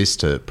don't exist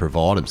to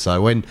provide them. So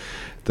when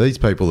these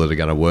people that are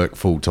going to work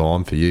full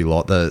time for you,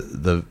 like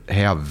the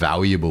how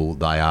valuable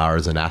they are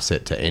as an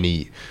asset to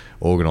any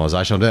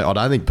organisation. I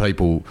don't think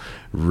people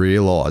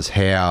realise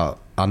how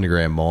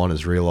underground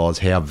miners realise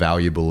how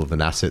valuable of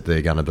an asset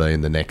they're going to be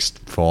in the next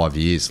 5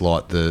 years.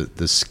 Like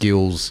the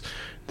skills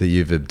that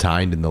you've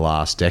obtained in the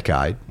last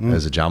decade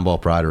as a jumbo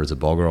operator, as a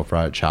bogger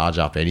operator, charge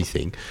up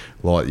anything,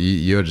 like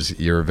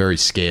you're a very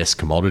scarce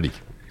commodity.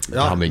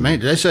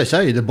 Man, as I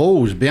say, the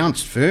ball's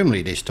bounced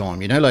firmly this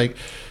time. You know, like,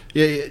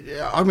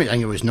 yeah, I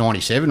think it was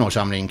 97 or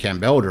something in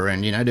Campbell,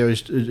 and you know, there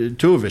was 2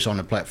 of us on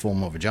the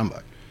platform of a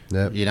jumbo.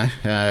 Yep. You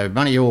know,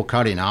 money all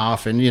cut in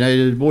half, and you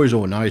know, the boys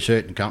all know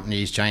certain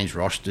companies changed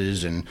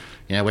rosters, and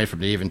you know, went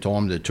from the even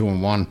time to 2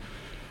 and 1.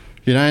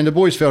 You know, and the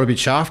boys felt a bit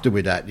shafted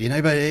with that, you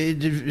know, but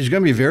it's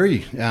going to be very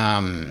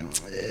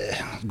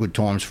good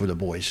times for the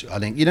boys, I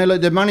think. You know,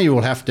 like the money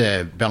will have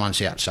to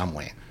balance out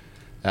somewhere.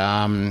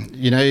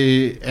 You know,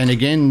 and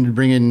again,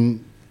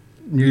 bringing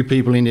new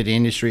people into the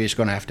industry, it's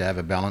going to have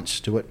a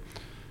balance to it.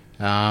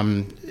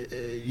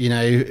 You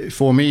know,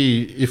 for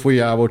me, if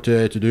we are able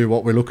to do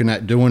what we're looking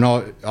at doing,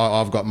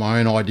 I've got my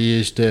own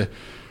ideas to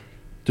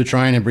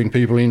train and bring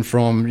people in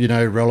from, you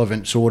know,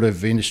 relevant sort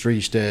of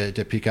industries to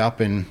pick up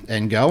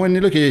and go.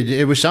 And look,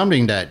 it was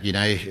something that, you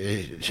know,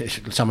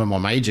 some of my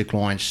major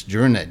clients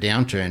during that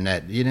downturn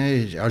that, you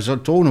know, I was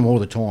talking to them all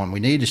the time, we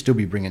need to still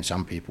be bringing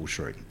some people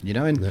through, you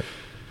know, and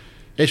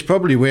it's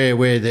probably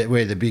where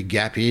the big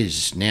gap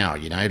is now.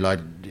 You know, like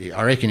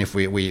I reckon if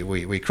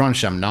we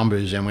crunch some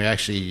numbers and we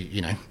actually,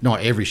 you know,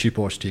 not every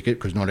shipboss ticket,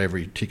 because not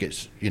every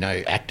ticket's, you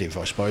know, active.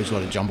 I suppose a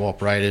lot of jumbo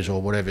operators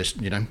or whatever,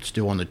 you know,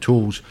 still on the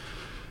tools.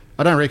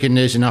 I don't reckon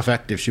there's enough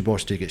active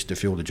shipboss tickets to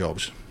fill the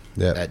jobs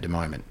at the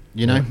moment.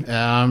 You know,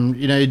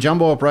 you know,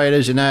 jumbo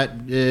operators and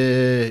that,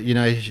 you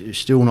know,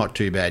 still not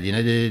too bad. You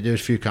know,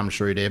 there's a few comes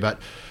through there, but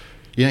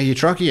you know, your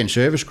truckie and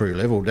service crew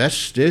level,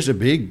 there's a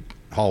big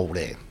hole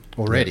there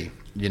already.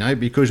 You know,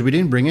 because we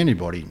didn't bring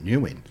anybody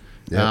new in.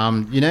 You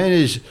know,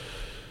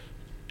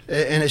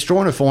 and it's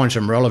trying to find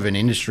some relevant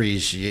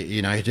industries,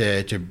 you know,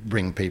 to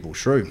bring people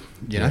through,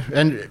 you know.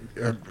 And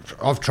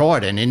I've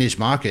tried, and in this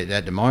market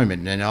at the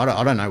moment, and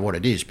I don't know what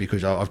it is,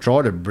 because I've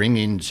tried to bring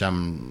in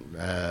some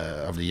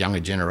of the younger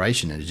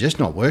generation, and it's just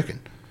not working.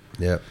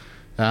 Yeah.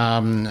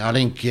 I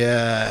think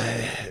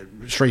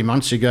 3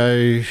 months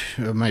ago,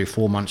 or maybe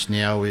 4 months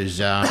now,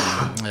 I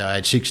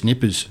had 6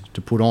 nippers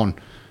to put on,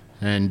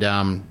 and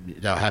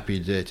they were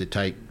happy to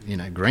take, you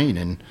know, green,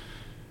 and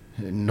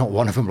not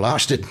one of them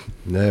lasted.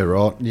 Yeah,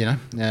 right. You know,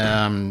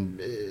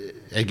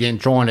 again,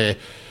 trying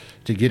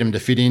to get them to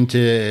fit into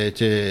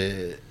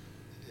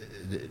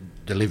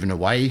the living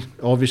away,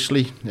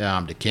 obviously,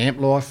 the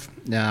camp life.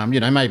 You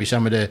know, maybe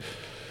some of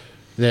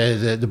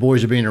the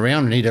boys have been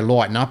around and need to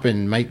lighten up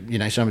and make, you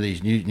know, some of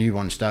these new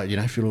ones start, you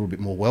know, feel a little bit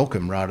more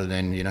welcome, rather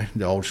than, you know,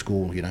 the old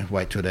school, you know,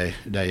 wait till they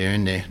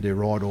earn their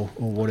ride or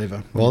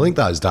whatever. Well, I think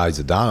those days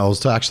are done. I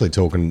was actually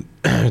talking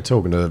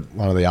to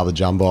one of the other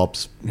jumbo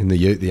ops in the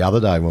ute the other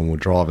day when we were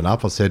driving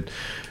up. I said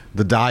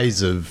the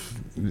days of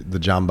the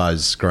jumbos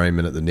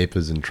screaming at the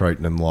nippers and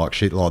treating them like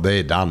shit, like,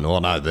 they're done. Oh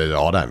no,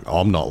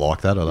 I'm not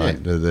like that. I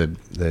don't.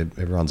 Yeah.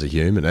 Everyone's a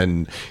human,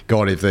 and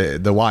God, if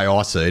the way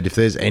I see it, if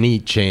there's any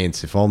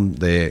chance, if I'm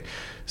there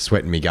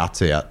sweating my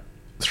guts out,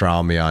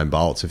 throwing my own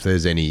bolts, if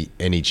there's any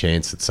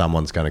chance that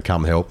someone's going to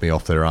come help me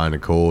off their own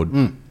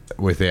accord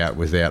without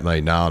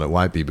me knowing, it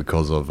won't be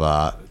because of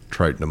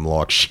treating them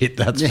like shit.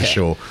 That's for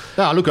sure.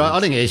 No, look, I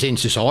think it's in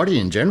society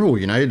in general.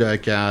 You know,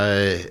 like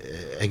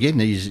again,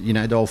 these, you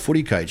know, the old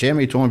footy coach. How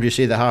many times do you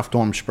see the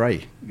halftime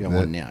spray go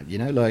on now? You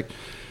know, like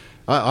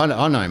I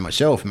know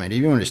myself, mate. If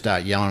you want to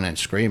start yelling and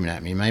screaming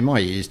at me, mate, my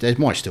ears, they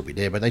might still be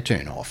there, but they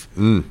turn off.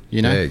 You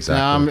know, yeah,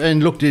 exactly.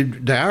 And look,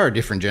 they are a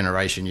different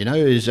generation. You know,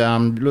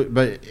 look,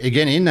 but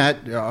again, in that,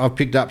 I've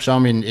picked up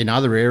some in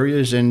other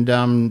areas, and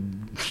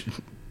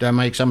they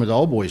make some of the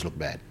old boys look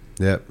bad.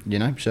 Yeah, you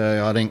know,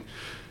 so I think.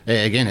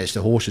 Again, it's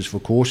the horses for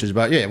courses,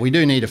 but yeah, we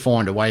do need to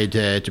find a way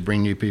to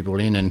bring new people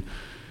in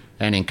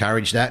and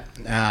encourage that.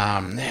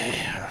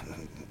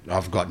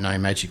 I've got no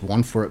magic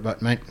wand for it,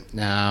 but mate,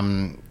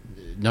 no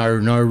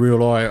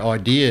real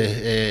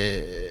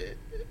idea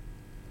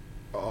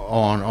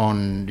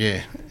on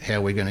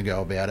how we're going to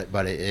go about it.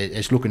 But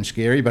it's looking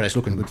scary, but it's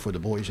looking good for the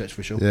boys, that's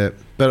for sure. Yeah,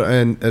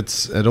 and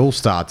it all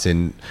starts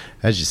in,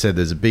 as you said,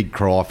 there's a big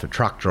cry for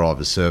truck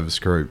drivers, service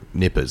crew,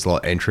 nippers,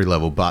 like entry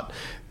level, but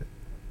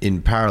in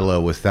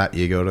parallel with that,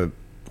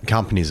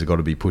 companies have got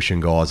to be pushing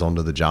guys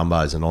onto the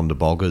jumbos and onto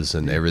boggers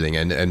and everything.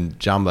 And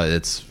jumbo,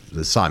 there's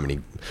so many.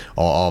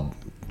 I'm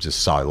just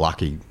so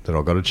lucky that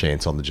I got a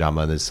chance on the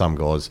jumbo. There's some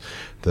guys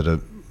that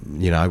are,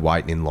 you know,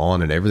 waiting in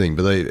line and everything,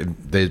 but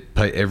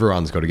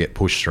everyone's got to get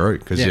pushed through,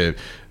 because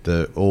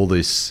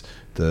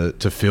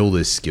to fill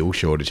this skill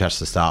shortage has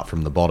to start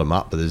from the bottom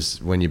up. But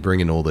when you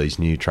bring in all these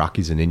new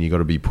truckies and then you've got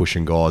to be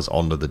pushing guys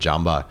onto the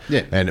jumbo.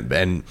 Yeah.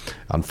 And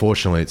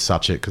unfortunately, it's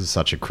such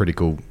a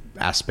critical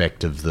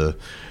aspect of the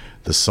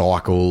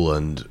cycle,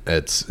 and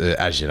it's,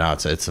 as you know,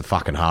 it's the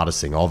fucking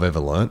hardest thing I've ever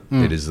learnt.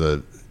 It is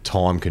the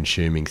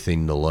time-consuming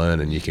thing to learn,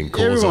 and you can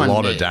cause a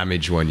lot of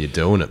damage when you're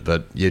doing it.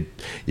 But you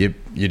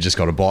just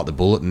got to bite the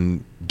bullet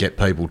and get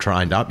people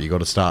trained up. You got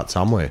to start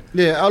somewhere.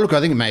 Yeah, look, I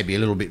think it may be a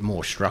little bit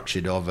more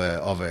structured of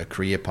a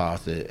career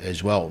path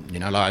as well. You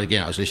know, like,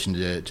 again, I was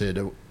listening to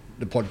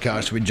the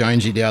podcast with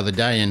Jonesy the other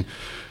day, and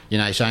you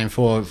know, saying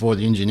for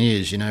the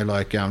engineers, you know,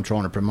 like trying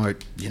to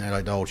promote, you know,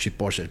 like the old ship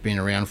boss that's been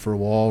around for a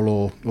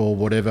while or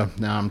whatever,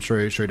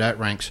 through that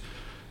ranks.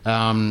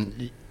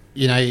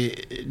 You know,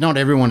 not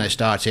everyone that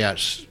starts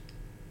out's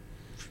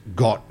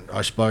got,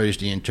 I suppose,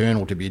 the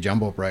internal to be a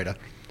jumbo operator.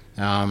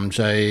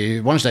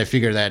 So once they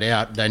figure that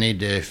out, they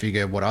need to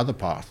figure what other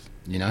path.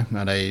 You know,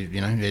 are they,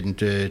 you know, heading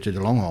to the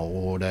long haul,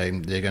 or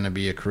they're going to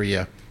be a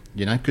career,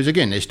 you know, because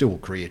again, there's still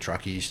career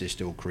truckies, there's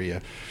still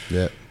career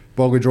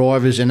bogger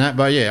drivers and that.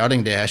 But yeah, I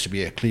think there has to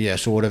be a clear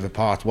sort of a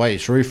pathway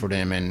through for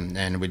them,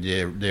 and with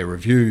their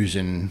reviews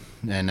and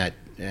that.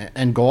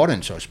 And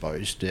guidance, I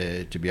suppose,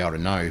 to be able to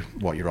know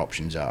what your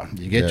options are.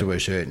 You get to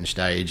a certain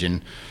stage,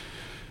 and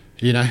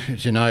you know,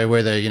 to know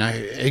whether, you know,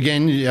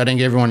 again, I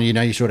think everyone, you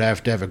know, you sort of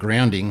have to have a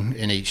grounding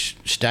in each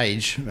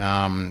stage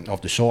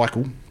of the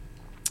cycle.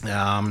 You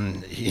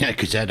know,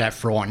 because that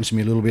frightens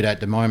me a little bit at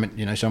the moment.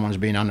 You know, someone's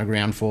been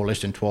underground for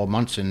less than 12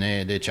 months and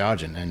they're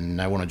charging, and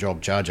they want a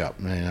job charge up.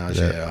 You know,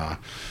 so,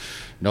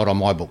 not on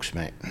my books,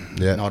 mate.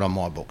 Not on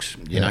my books.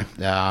 You know.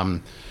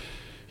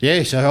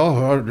 So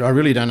I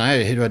really don't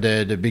know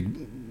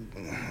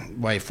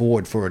way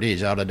forward for it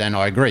is. Other than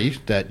I agree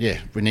that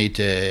we need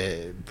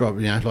to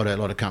probably a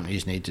lot of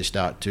companies need to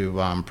start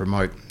to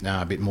promote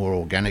a bit more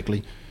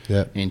organically,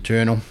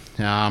 internal.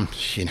 I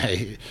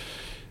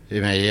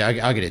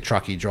get a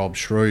truckie job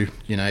through.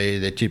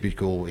 The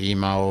typical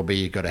email will be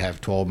you've got to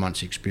have 12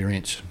 months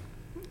experience.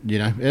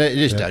 It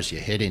just does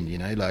your head in.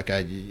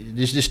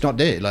 It's just not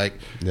there.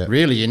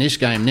 Really, in this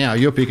game now,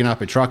 you're picking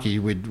up a truckie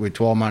with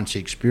 12 months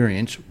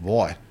experience.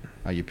 Why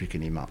are you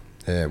picking him up?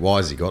 Yeah, why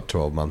has he got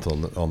 12 months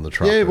on the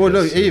truck? Yeah, well,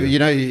 look,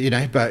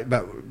 but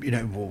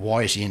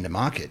why is he in the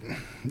market?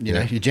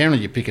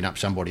 You're picking up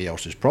somebody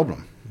else's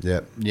problem.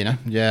 Yeah.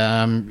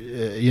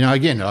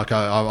 Again,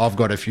 I've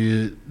got a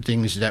few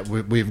things that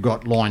we've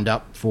got lined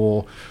up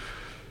to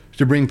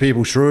bring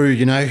people through,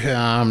 where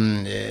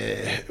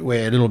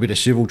a little bit of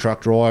civil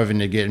truck driving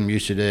to get them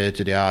used to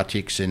the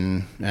Arctics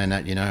and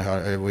that,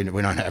 we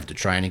don't have the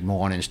training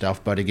mine and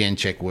stuff, but again,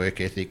 check work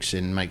ethics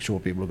and make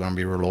sure people are going to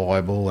be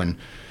reliable and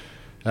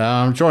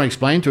try and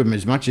explain to them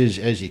as much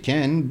as you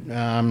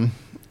can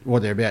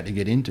what they're about to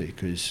get into,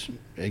 because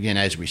again,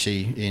 as we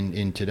see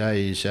in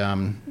today's,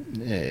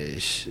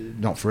 it's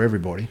not for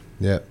everybody.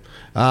 Yeah.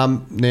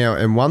 Now,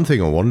 and one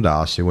thing I wanted to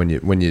ask you, when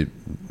you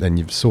and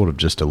you've sort of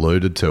just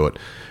alluded to it,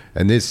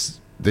 and this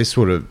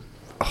sort of,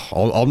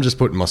 I'm just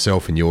putting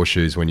myself in your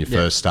shoes when you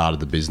first started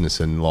the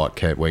business and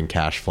when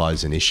cash flow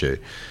is an issue.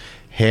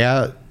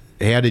 How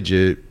did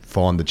you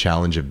find the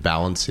challenge of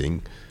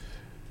balancing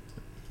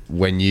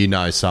when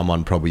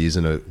someone probably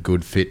isn't a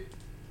good fit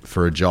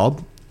for a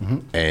job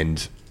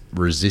and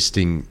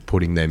resisting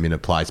putting them in a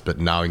place, but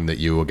knowing that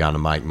you were going to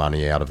make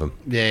money out of them?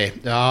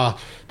 Yeah,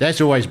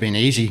 that's always been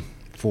easy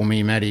for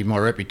me, Matty. My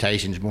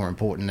reputation's more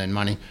important than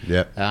money.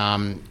 Yeah.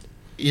 And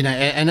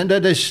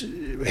that's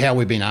how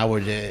we've been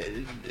able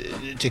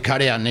to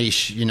cut our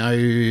niche. A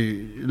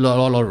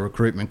lot of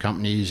recruitment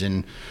companies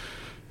and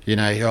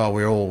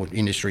we're all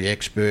industry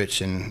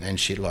experts and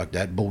shit like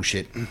that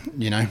bullshit.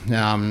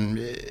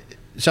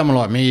 Someone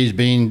like me has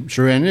been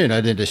through, and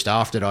the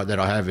staff that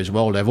I have as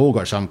well, they've all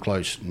got some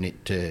close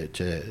knit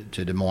to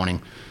the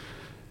mining.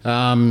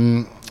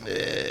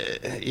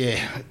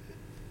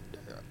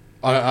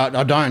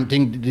 I don't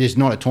think there's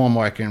not a time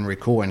where I can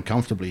recall and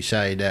comfortably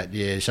say that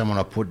someone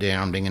I put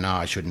down, I'm thinking,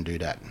 I shouldn't do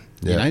that.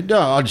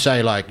 I'd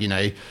say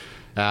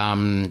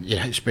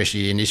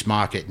especially in this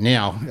market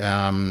now,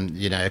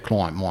 a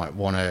client might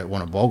want a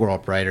bogger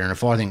operator, and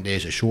if I think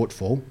there's a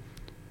shortfall,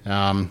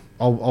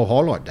 I'll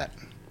highlight that.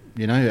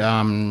 It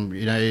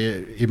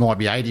might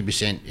be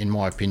 80% in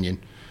my opinion.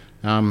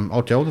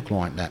 I'll tell the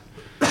client that.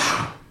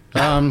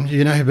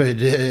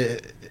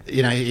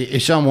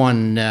 If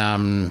someone,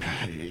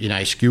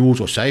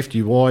 skills or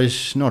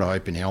safety-wise, not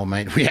open hell,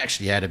 mate. We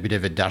actually had a bit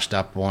of a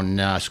dust-up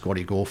on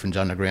Scotty Gorfin's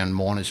Underground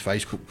Miners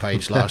Facebook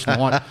page last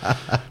night.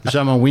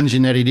 Someone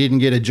whinging that he didn't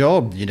get a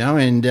job,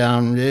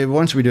 and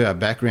once we do our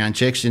background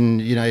checks,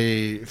 and,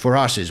 for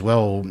us as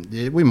well,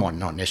 we might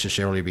not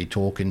necessarily be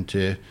talking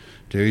to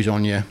who's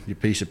on your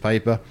piece of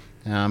paper.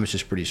 It's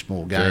just a pretty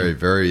small game. Very,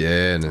 very,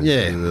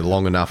 and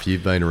long enough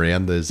you've been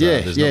around, there's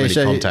not many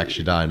contacts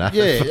you don't have.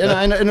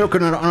 Yeah, and look,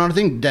 and I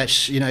think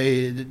that's,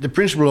 the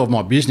principle of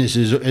my business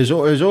has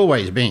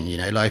always been,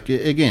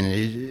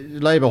 again,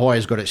 labour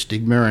hire's got its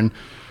stigma, and,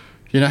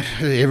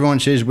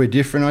 everyone says we're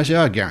different. I say,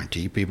 I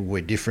guarantee people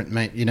we're different,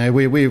 mate.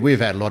 We've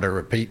had a lot of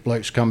repeat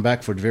blokes come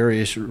back for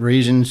various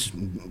reasons,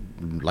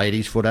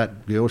 ladies for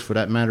that, girls for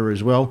that matter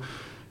as well.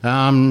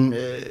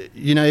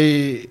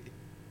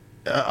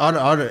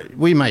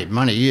 We make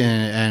money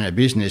and a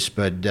business,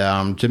 but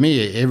to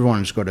me,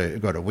 everyone's got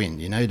to win.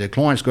 The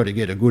client's got to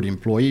get a good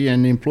employee,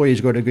 and the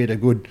employee's got to get a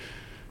good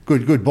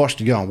boss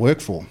to go and work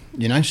for.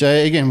 So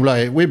again,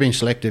 we've been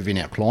selective in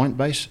our client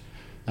base,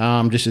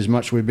 just as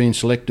much we've been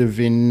selective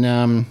in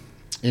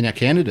our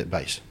candidate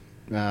base.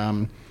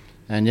 No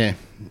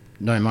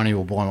money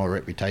will buy my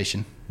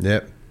reputation.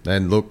 Yep,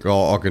 and look,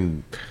 I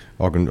can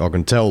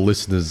tell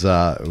listeners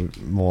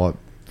my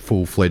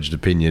full-fledged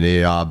opinion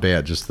here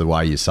about just the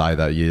way you say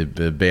that.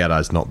 About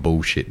us not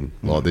bullshitting.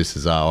 Like this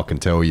is, I can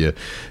tell you're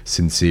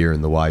sincere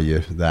in the way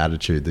the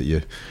attitude that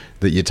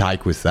you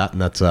take with that, and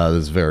that's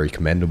very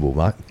commendable,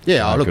 mate.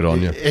 Yeah, good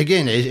on you.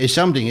 Again, it's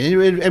something,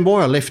 and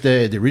why I left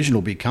the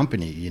original big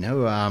company,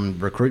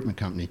 recruitment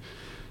company.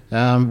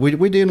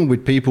 We're dealing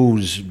with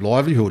people's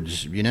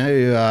livelihoods, they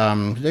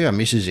got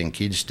missus and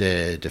kids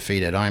to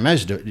feed at home,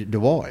 as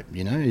do I,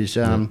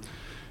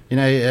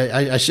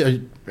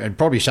 I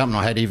probably something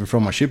I had even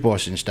from my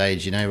shipwashing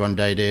stage, one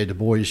day there, the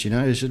boys,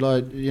 it's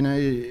like,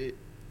 you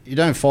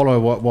don't follow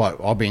what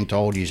I've been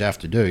told you have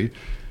to do.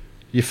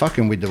 You're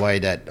fucking with the way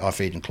that I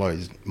feed and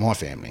clothe my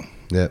family.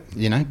 Yeah.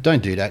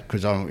 Don't do that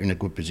because I'm in a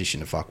good position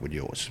to fuck with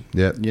yours.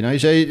 Yeah.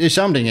 So there's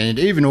something, and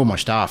even all my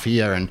staff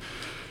here, and,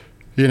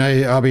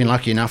 I've been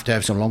lucky enough to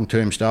have some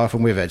long-term staff,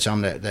 and we've had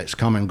some that's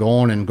come and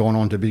gone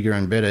on to bigger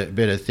and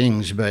better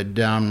things. But,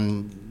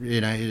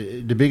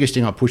 the biggest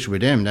thing I push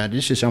with them, that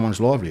this is someone's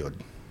livelihood.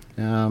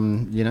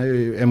 And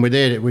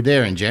we're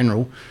there in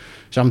general,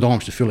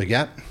 sometimes to fill a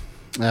gap.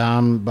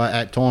 But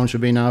at times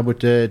we've been able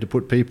to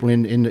put people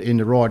in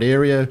the right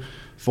area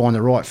find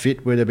the right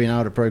fit where they've been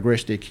able to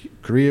progress their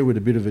career with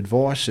a bit of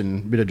advice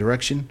and a bit of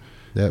direction.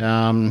 Yep.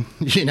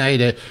 You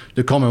know,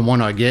 the common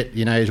one I get,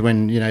 you know, is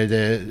when, you know,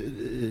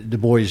 the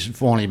boys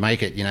finally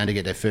make it, you know, to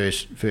get their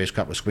first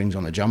couple of swings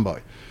on the jumbo.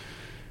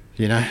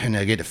 You know, and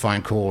they get a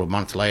phone call a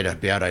month later,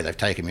 Beardo, they've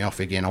taken me off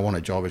again. I want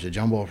a job as a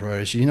jumbo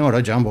operator. So you're not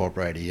a jumbo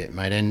operator yet,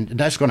 mate, and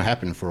that's going to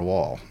happen for a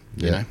while.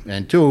 You know,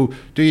 until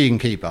you can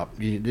keep up,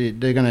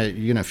 you're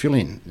gonna fill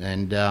in,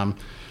 and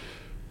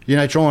you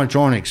know, try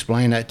and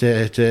explain that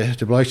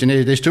to blokes. And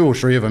there's 2 or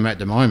 3 of them at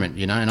the moment,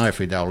 you know, and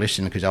hopefully they'll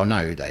listen because they'll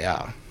know who they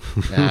are.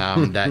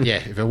 That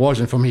if it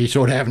wasn't for me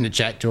sort of having to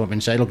chat to them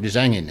and say, look, just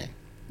hang in there,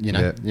 you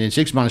know, in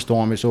 6 months'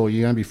 time, it's all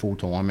you're going to be full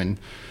time and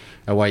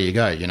away you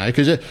go, you know,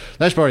 because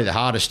that's probably the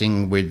hardest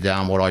thing with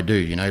what I do,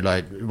 you know,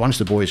 like once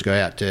the boys go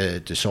out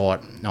to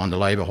site on the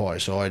labour hire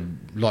side,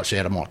 lots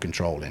out of my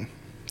control then.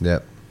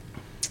 Yep.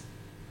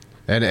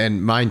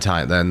 And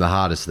maintain then the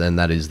hardest then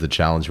that is the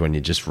challenge when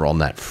you're just on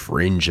that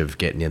fringe of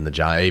getting in the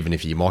jar, even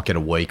if you might get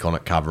a week on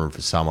it covering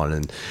for someone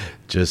and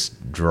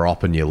just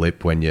dropping your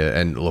lip when you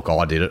and look,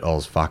 I did it. I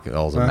was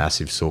a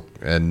massive sook,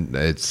 and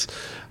it's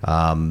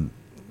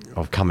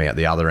I've come out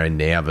the other end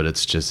now, but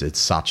it's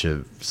such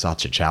a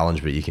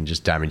challenge. But you can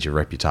just damage your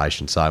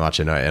reputation so much,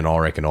 and I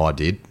reckon I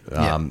did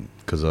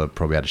because I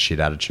probably had a shit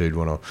attitude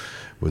when I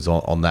was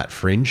on that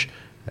fringe,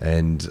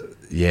 and.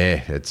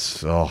 Yeah,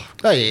 it's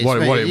what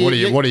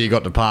do you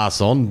got to pass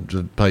on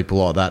to people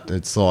like that?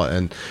 It's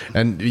like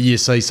and you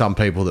see some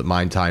people that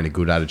maintain a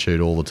good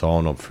attitude all the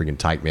time. I'll frigging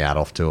take me out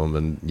off to them,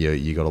 and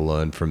you got to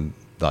learn from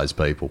those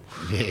people.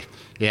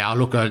 Yeah.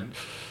 Look, I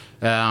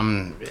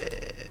don't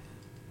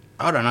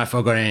know if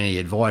I've got any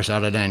advice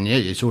other than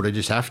you sort of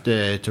just have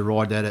to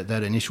ride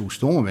that initial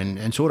storm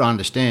and sort of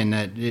understand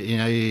that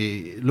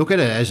you look at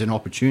it as an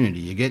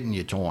opportunity. You're getting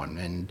your time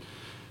and.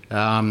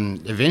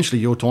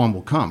 Eventually your time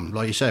will come,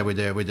 like you say, with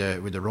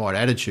the right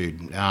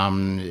attitude. I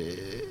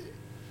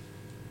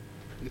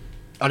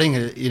think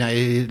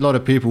a lot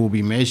of people will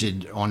be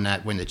measured on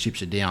that when the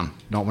chips are down,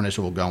 not when it's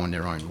all going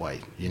their own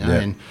way.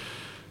 And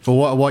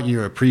for what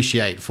you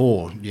appreciate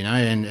for, and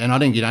I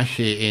think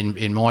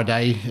in my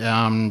day,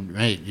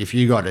 mate, if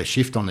you got a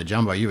shift on the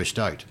jumbo, you were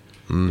stoked.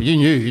 You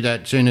knew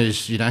that as soon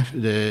as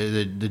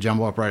the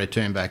jumbo operator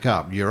turned back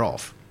up, you're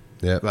off.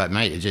 But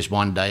mate, it's just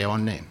one day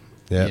on there.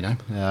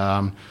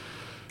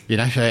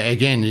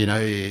 Again,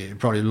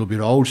 probably a little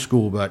bit old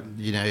school, but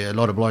a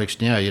lot of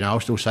blokes now, I'll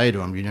still say to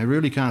them,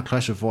 really can't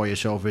classify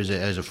yourself as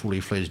a fully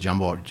fledged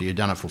jumbo until you've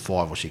done it for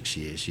 5 or 6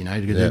 years.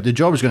 Because the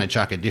job is going to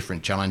chuck a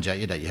different challenge at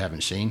you that you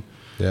haven't seen.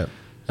 So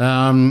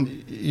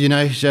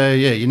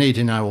you need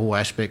to know all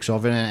aspects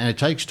of it, and it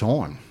takes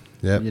time.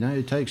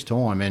 It takes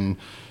time, and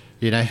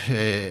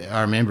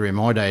I remember in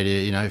my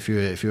day, if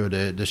you're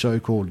the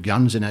so-called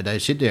guns in that, they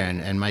sit there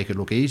and make it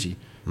look easy.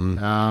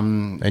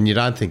 And you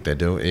don't think they're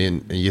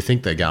doing, you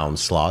think they're going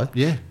slow,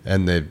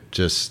 and they're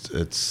just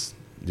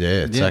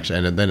actually,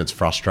 and then it's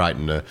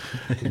frustrating to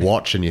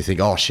watch, and you think,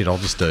 oh shit, I'll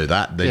just do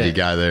that. Then you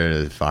go there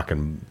and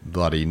fucking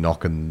bloody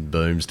knocking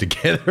booms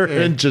together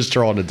and just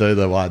trying to do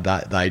the way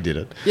they did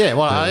it.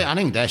 I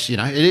think that's it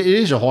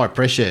is a high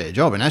pressure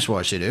job, and that's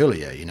why I said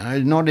earlier,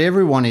 not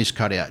everyone is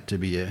cut out to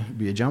be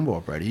a jumbo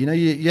operator.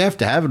 You have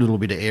to have a little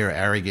bit of air of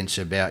arrogance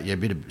about you, a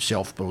bit of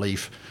self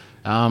belief.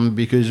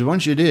 Because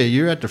once you're there,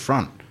 you're at the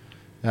front.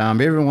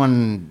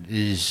 Everyone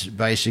is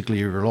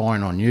basically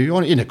relying on you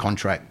in a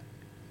contract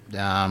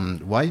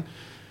way.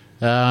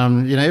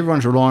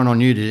 Everyone's relying on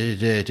you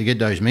to get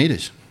those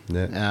meters.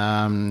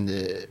 And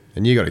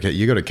you got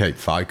to keep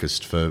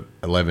focused for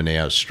 11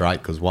 hours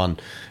straight, because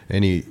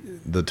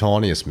the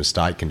tiniest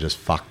mistake can just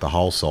fuck the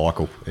whole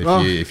cycle.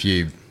 If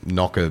you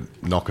knock a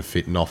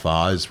fitting off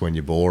hose when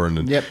you're boring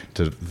and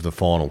to the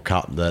final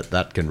cut,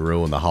 that can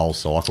ruin the whole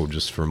cycle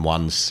just from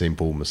one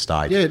simple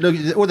mistake.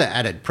 Look, all that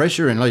added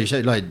pressure, and like you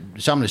said, like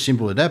something as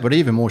simple as that, but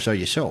even more so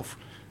yourself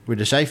with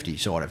the safety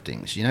side of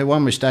things.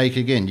 One mistake,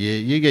 again,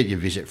 you get your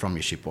visit from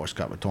your ship boss a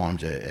couple of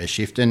times a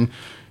shift, and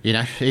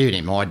even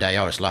in my day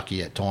I was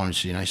lucky at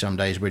times, some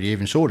days where you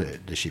even saw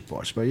the ship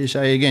boss. But you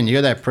say again, you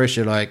got that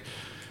pressure, like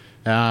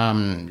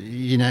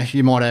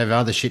you might have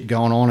other shit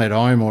going on at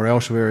home or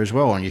elsewhere as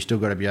well, and you still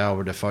got to be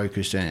able to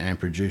focus and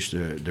produce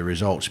the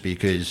results,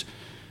 because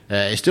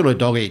it's still a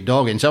dog eat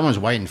dog, and someone's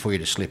waiting for you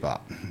to slip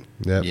up.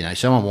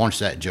 Someone wants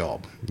that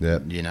job.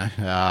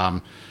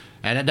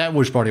 And that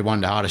was probably one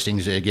of the hardest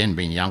things, again,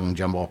 being young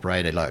jumbo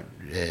operator, like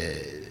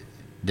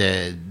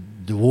the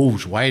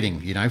wolves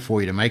waiting,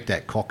 for you to make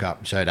that cock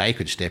up so they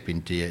could step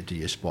into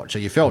your spot. So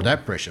you felt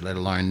that pressure, let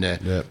alone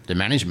the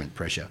management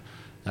pressure.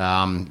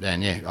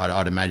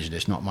 I'd imagine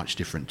it's not much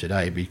different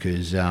today,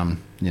 because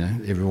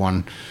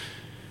everyone.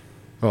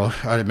 Well,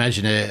 I'd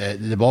imagine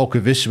the bulk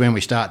of this, when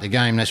we start the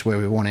game, that's where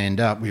we want to end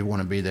up. We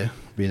want to be the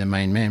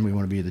main man. We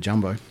want to be the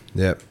jumbo.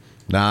 I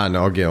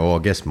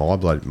guess my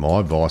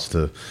advice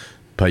to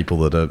people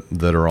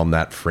that are on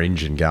that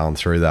fringe and going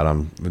through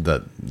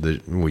that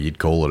you'd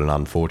call it an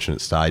unfortunate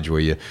stage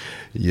where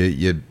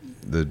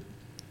the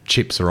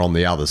chips are on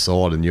the other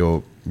side and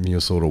you're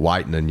sort of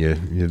waiting and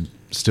you're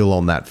still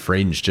on that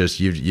fringe. Just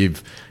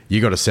you've you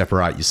got to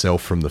separate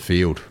yourself from the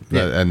field,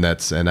 and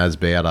as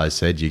Baudo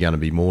said, you're going to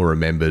be more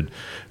remembered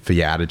for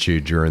your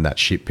attitude during that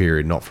shit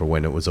period, not for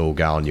when it was all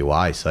going your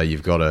way. So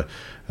you've got to,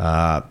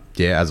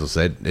 as I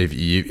said, if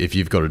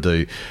you've got to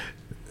do.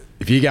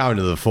 If you go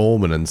into the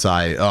foreman and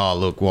say, "Oh,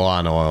 look, why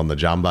aren't I on the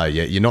jumbo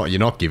yet?" You're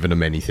not giving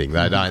them anything.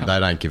 They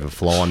don't give a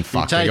flying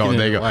fuck. They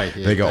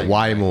got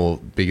way more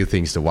bigger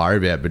things to worry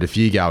about. But if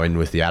you go in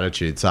with the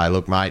attitude, say,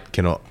 "Look, mate,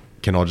 can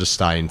I just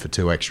stay in for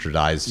 2 extra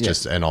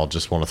days, and I'll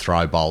just want to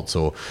throw bolts,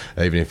 or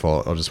even if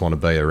I just want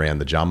to be around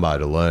the jumbo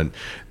to learn."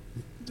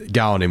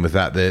 Going in with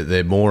that,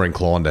 they're more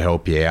inclined to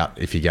help you out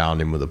if you're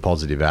going in with a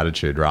positive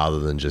attitude rather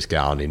than just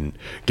going in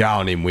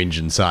whinge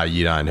and say,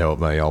 "You don't help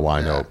me, I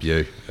won't help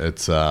you."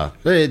 It's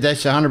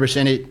that's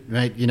 100% it,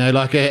 mate. You know,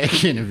 like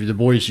again, the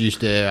boys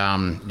used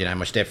to,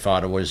 my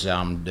stepfather was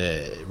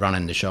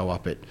running the show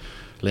up at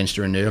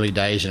Leinster in the early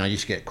days, and I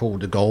used to get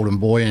called the golden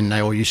boy, and they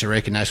all used to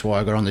reckon that's why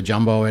I got on the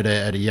jumbo at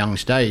a young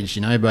stage,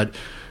 you know, but.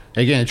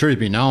 Again, the truth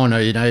be known,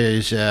 you know,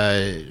 is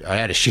I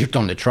had a shift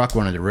on the truck,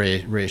 one of the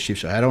rare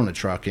shifts I had on the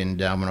truck, and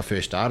when I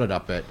first started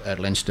up at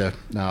Leinster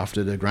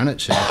after the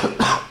Granites,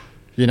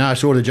 you know, I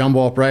saw the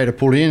jumbo operator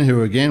pull in,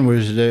 who again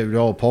was the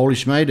old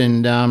Polish mate,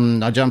 and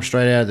I jumped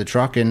straight out of the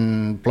truck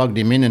and plugged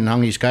him in and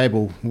hung his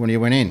cable when he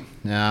went in.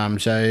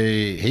 So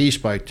he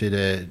spoke to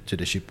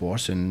the ship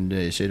boss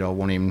and said, "I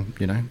want him,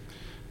 you know,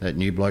 that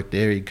new bloke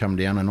there, he'd come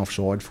down and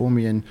offside for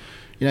me," and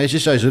you know, it's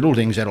just those little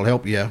things that'll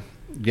help you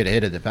get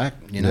ahead of the pack,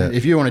 you know.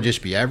 If you want to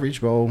just be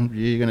average, well,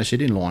 you're going to sit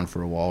in line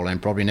for a while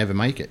and probably never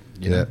make it,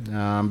 you know.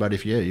 But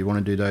if you want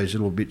to do those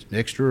little bits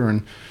extra,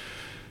 and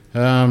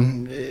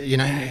you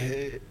know,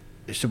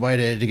 it's the way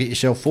to get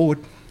yourself forward.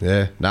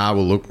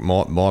 Well, look,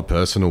 my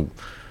personal,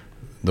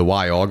 the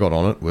way I got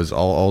on it was I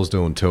was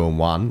doing 2 and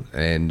 1,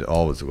 and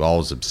I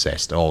was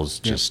obsessed. I was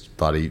just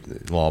bloody.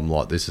 I'm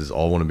like, I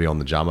want to be on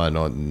the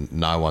jumbo, and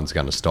no one's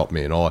going to stop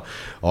me. And I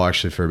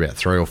actually for about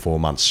 3 or 4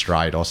 months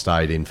straight, I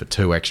stayed in for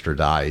 2 extra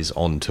days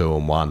on 2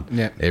 and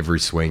 1 every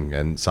swing,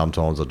 and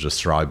sometimes I'd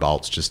just throw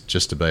bolts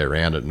just to be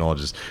around it, and I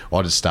just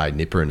stayed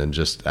nippering and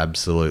just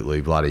absolutely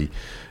bloody.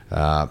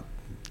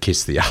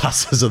 Kiss the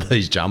asses of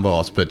these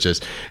jumbo-offs, but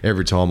just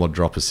every time I'd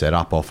drop a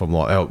setup off, I'm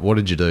like, "Oh, what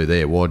did you do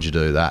there? Why'd you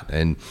do that?"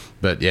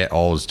 But I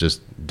was just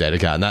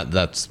dedicated, and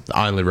that's the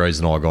only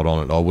reason I got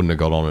on it. I wouldn't have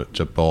got on it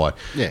just by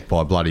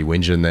bloody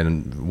whinging. And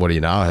then what do you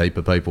know? A heap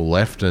of people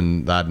left,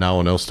 and they had no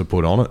one else to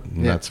put on it.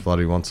 And that's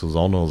bloody once it was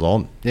on, I was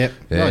on.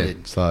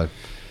 So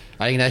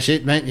I think that's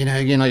it, mate. You know,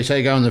 again, like you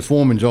say, go in the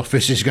foreman's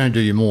office is going to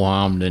do you more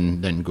harm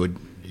than good.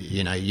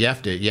 You know, you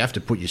have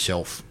to put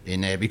yourself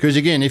in there, because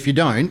again, if you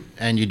don't,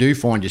 and you do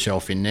find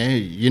yourself in there,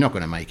 you're not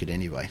going to make it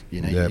anyway.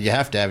 You know, you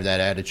have to have that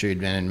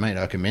attitude, and mate,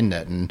 I commend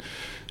that. And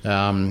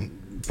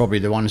probably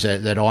the ones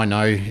that I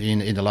know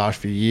in the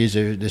last few years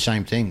are the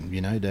same thing.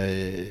 You know,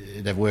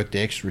 they've worked the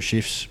extra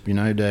shifts. You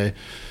know,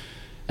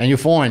 and you'll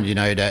find, you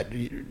know, that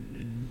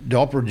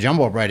the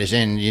jumbo operators,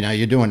 then, you know,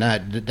 you're doing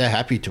that, they're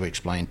happy to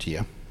explain to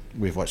you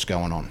with what's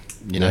going on,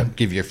 you know,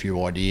 give you a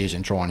few ideas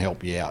and try and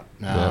help you out.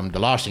 The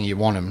last thing you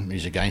want them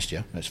is against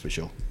you, that's for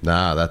sure.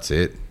 That's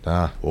it.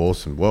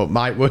 Awesome. Well,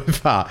 mate,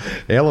 how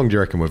long do you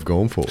reckon we've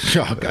gone for?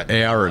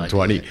 Hour and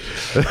 20.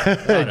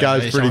 It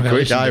goes pretty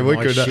quick. Hey, we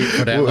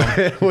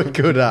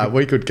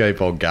could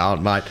keep on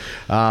going, mate.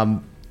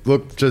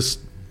 Look, just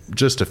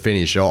to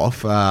finish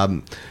off,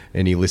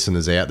 any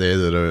listeners out there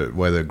that are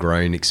whether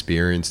green,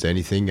 experienced,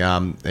 anything,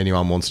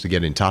 anyone wants to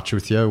get in touch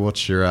with you,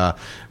 what's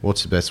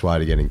the best way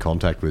to get in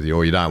contact with you,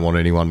 or you don't want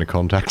anyone to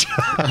contact you?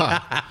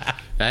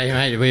 Hey,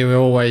 mate, we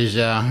always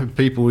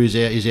people is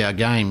our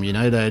game. You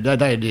know,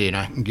 they you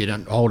know, get a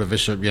hold of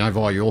us, you know,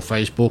 via your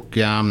Facebook,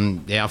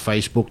 our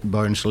Facebook,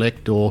 Bowden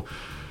Select, or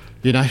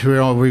you know,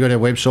 we got our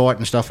website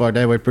and stuff like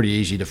that. We're pretty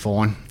easy to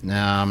find, you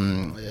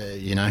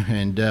know,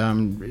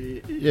 and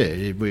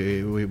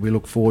we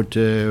look forward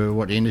to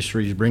what the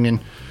industry is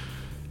bringing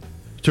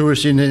to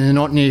us in the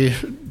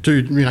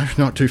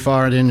not too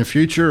far in the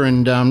future,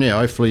 and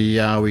hopefully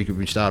we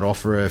can start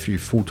offer a few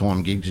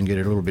full-time gigs and get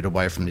it a little bit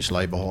away from this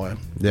labour hire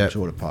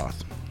sort of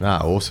path.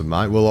 Awesome,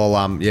 mate. Well,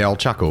 I'll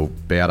chuck all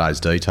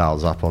Baudo's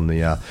details up on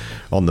the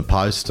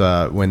post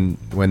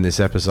when this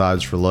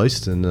episode's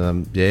released, and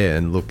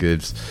and look,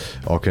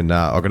 I can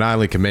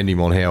only commend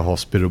him on how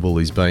hospitable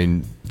he's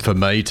been for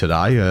me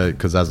today,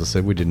 because as I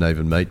said, we didn't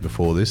even meet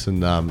before this,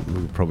 and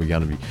we're probably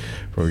going to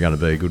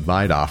be a good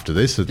mate after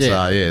this. It's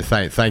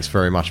thanks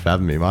very much for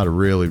having me, mate. I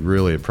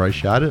really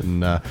appreciate it,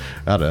 and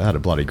had a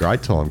bloody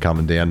great time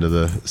coming down to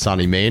the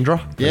sunny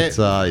Mandurah.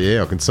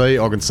 I can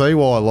see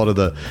why a lot of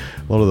the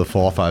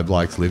FIFO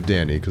blokes live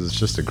down here, because it's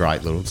just a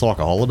great it's like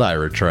a holiday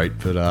retreat,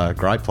 but a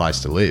great place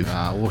to live.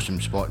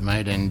 Awesome spot,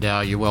 mate, and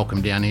you're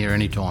welcome down here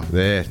anytime.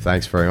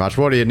 Thanks very much.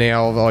 What do you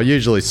now? I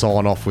usually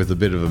sign off with a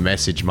bit of a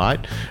message,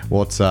 mate.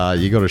 What's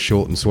you got a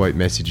short and sweet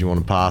message you want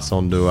to pass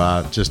on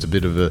to just a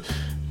bit of a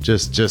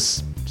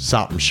just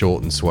something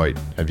short and sweet?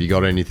 Have you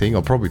got anything?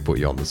 I'll probably put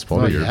you on the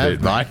spot here a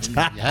bit, mate. You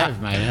have,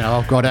 mate.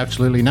 I've got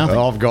absolutely nothing.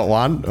 I've got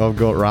one. I've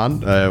got run.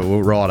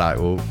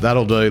 Righto. Well,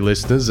 that'll do,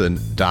 listeners, and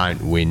don't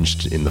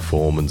whinge in the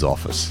foreman's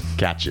office.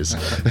 Catches.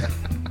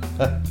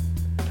 episode.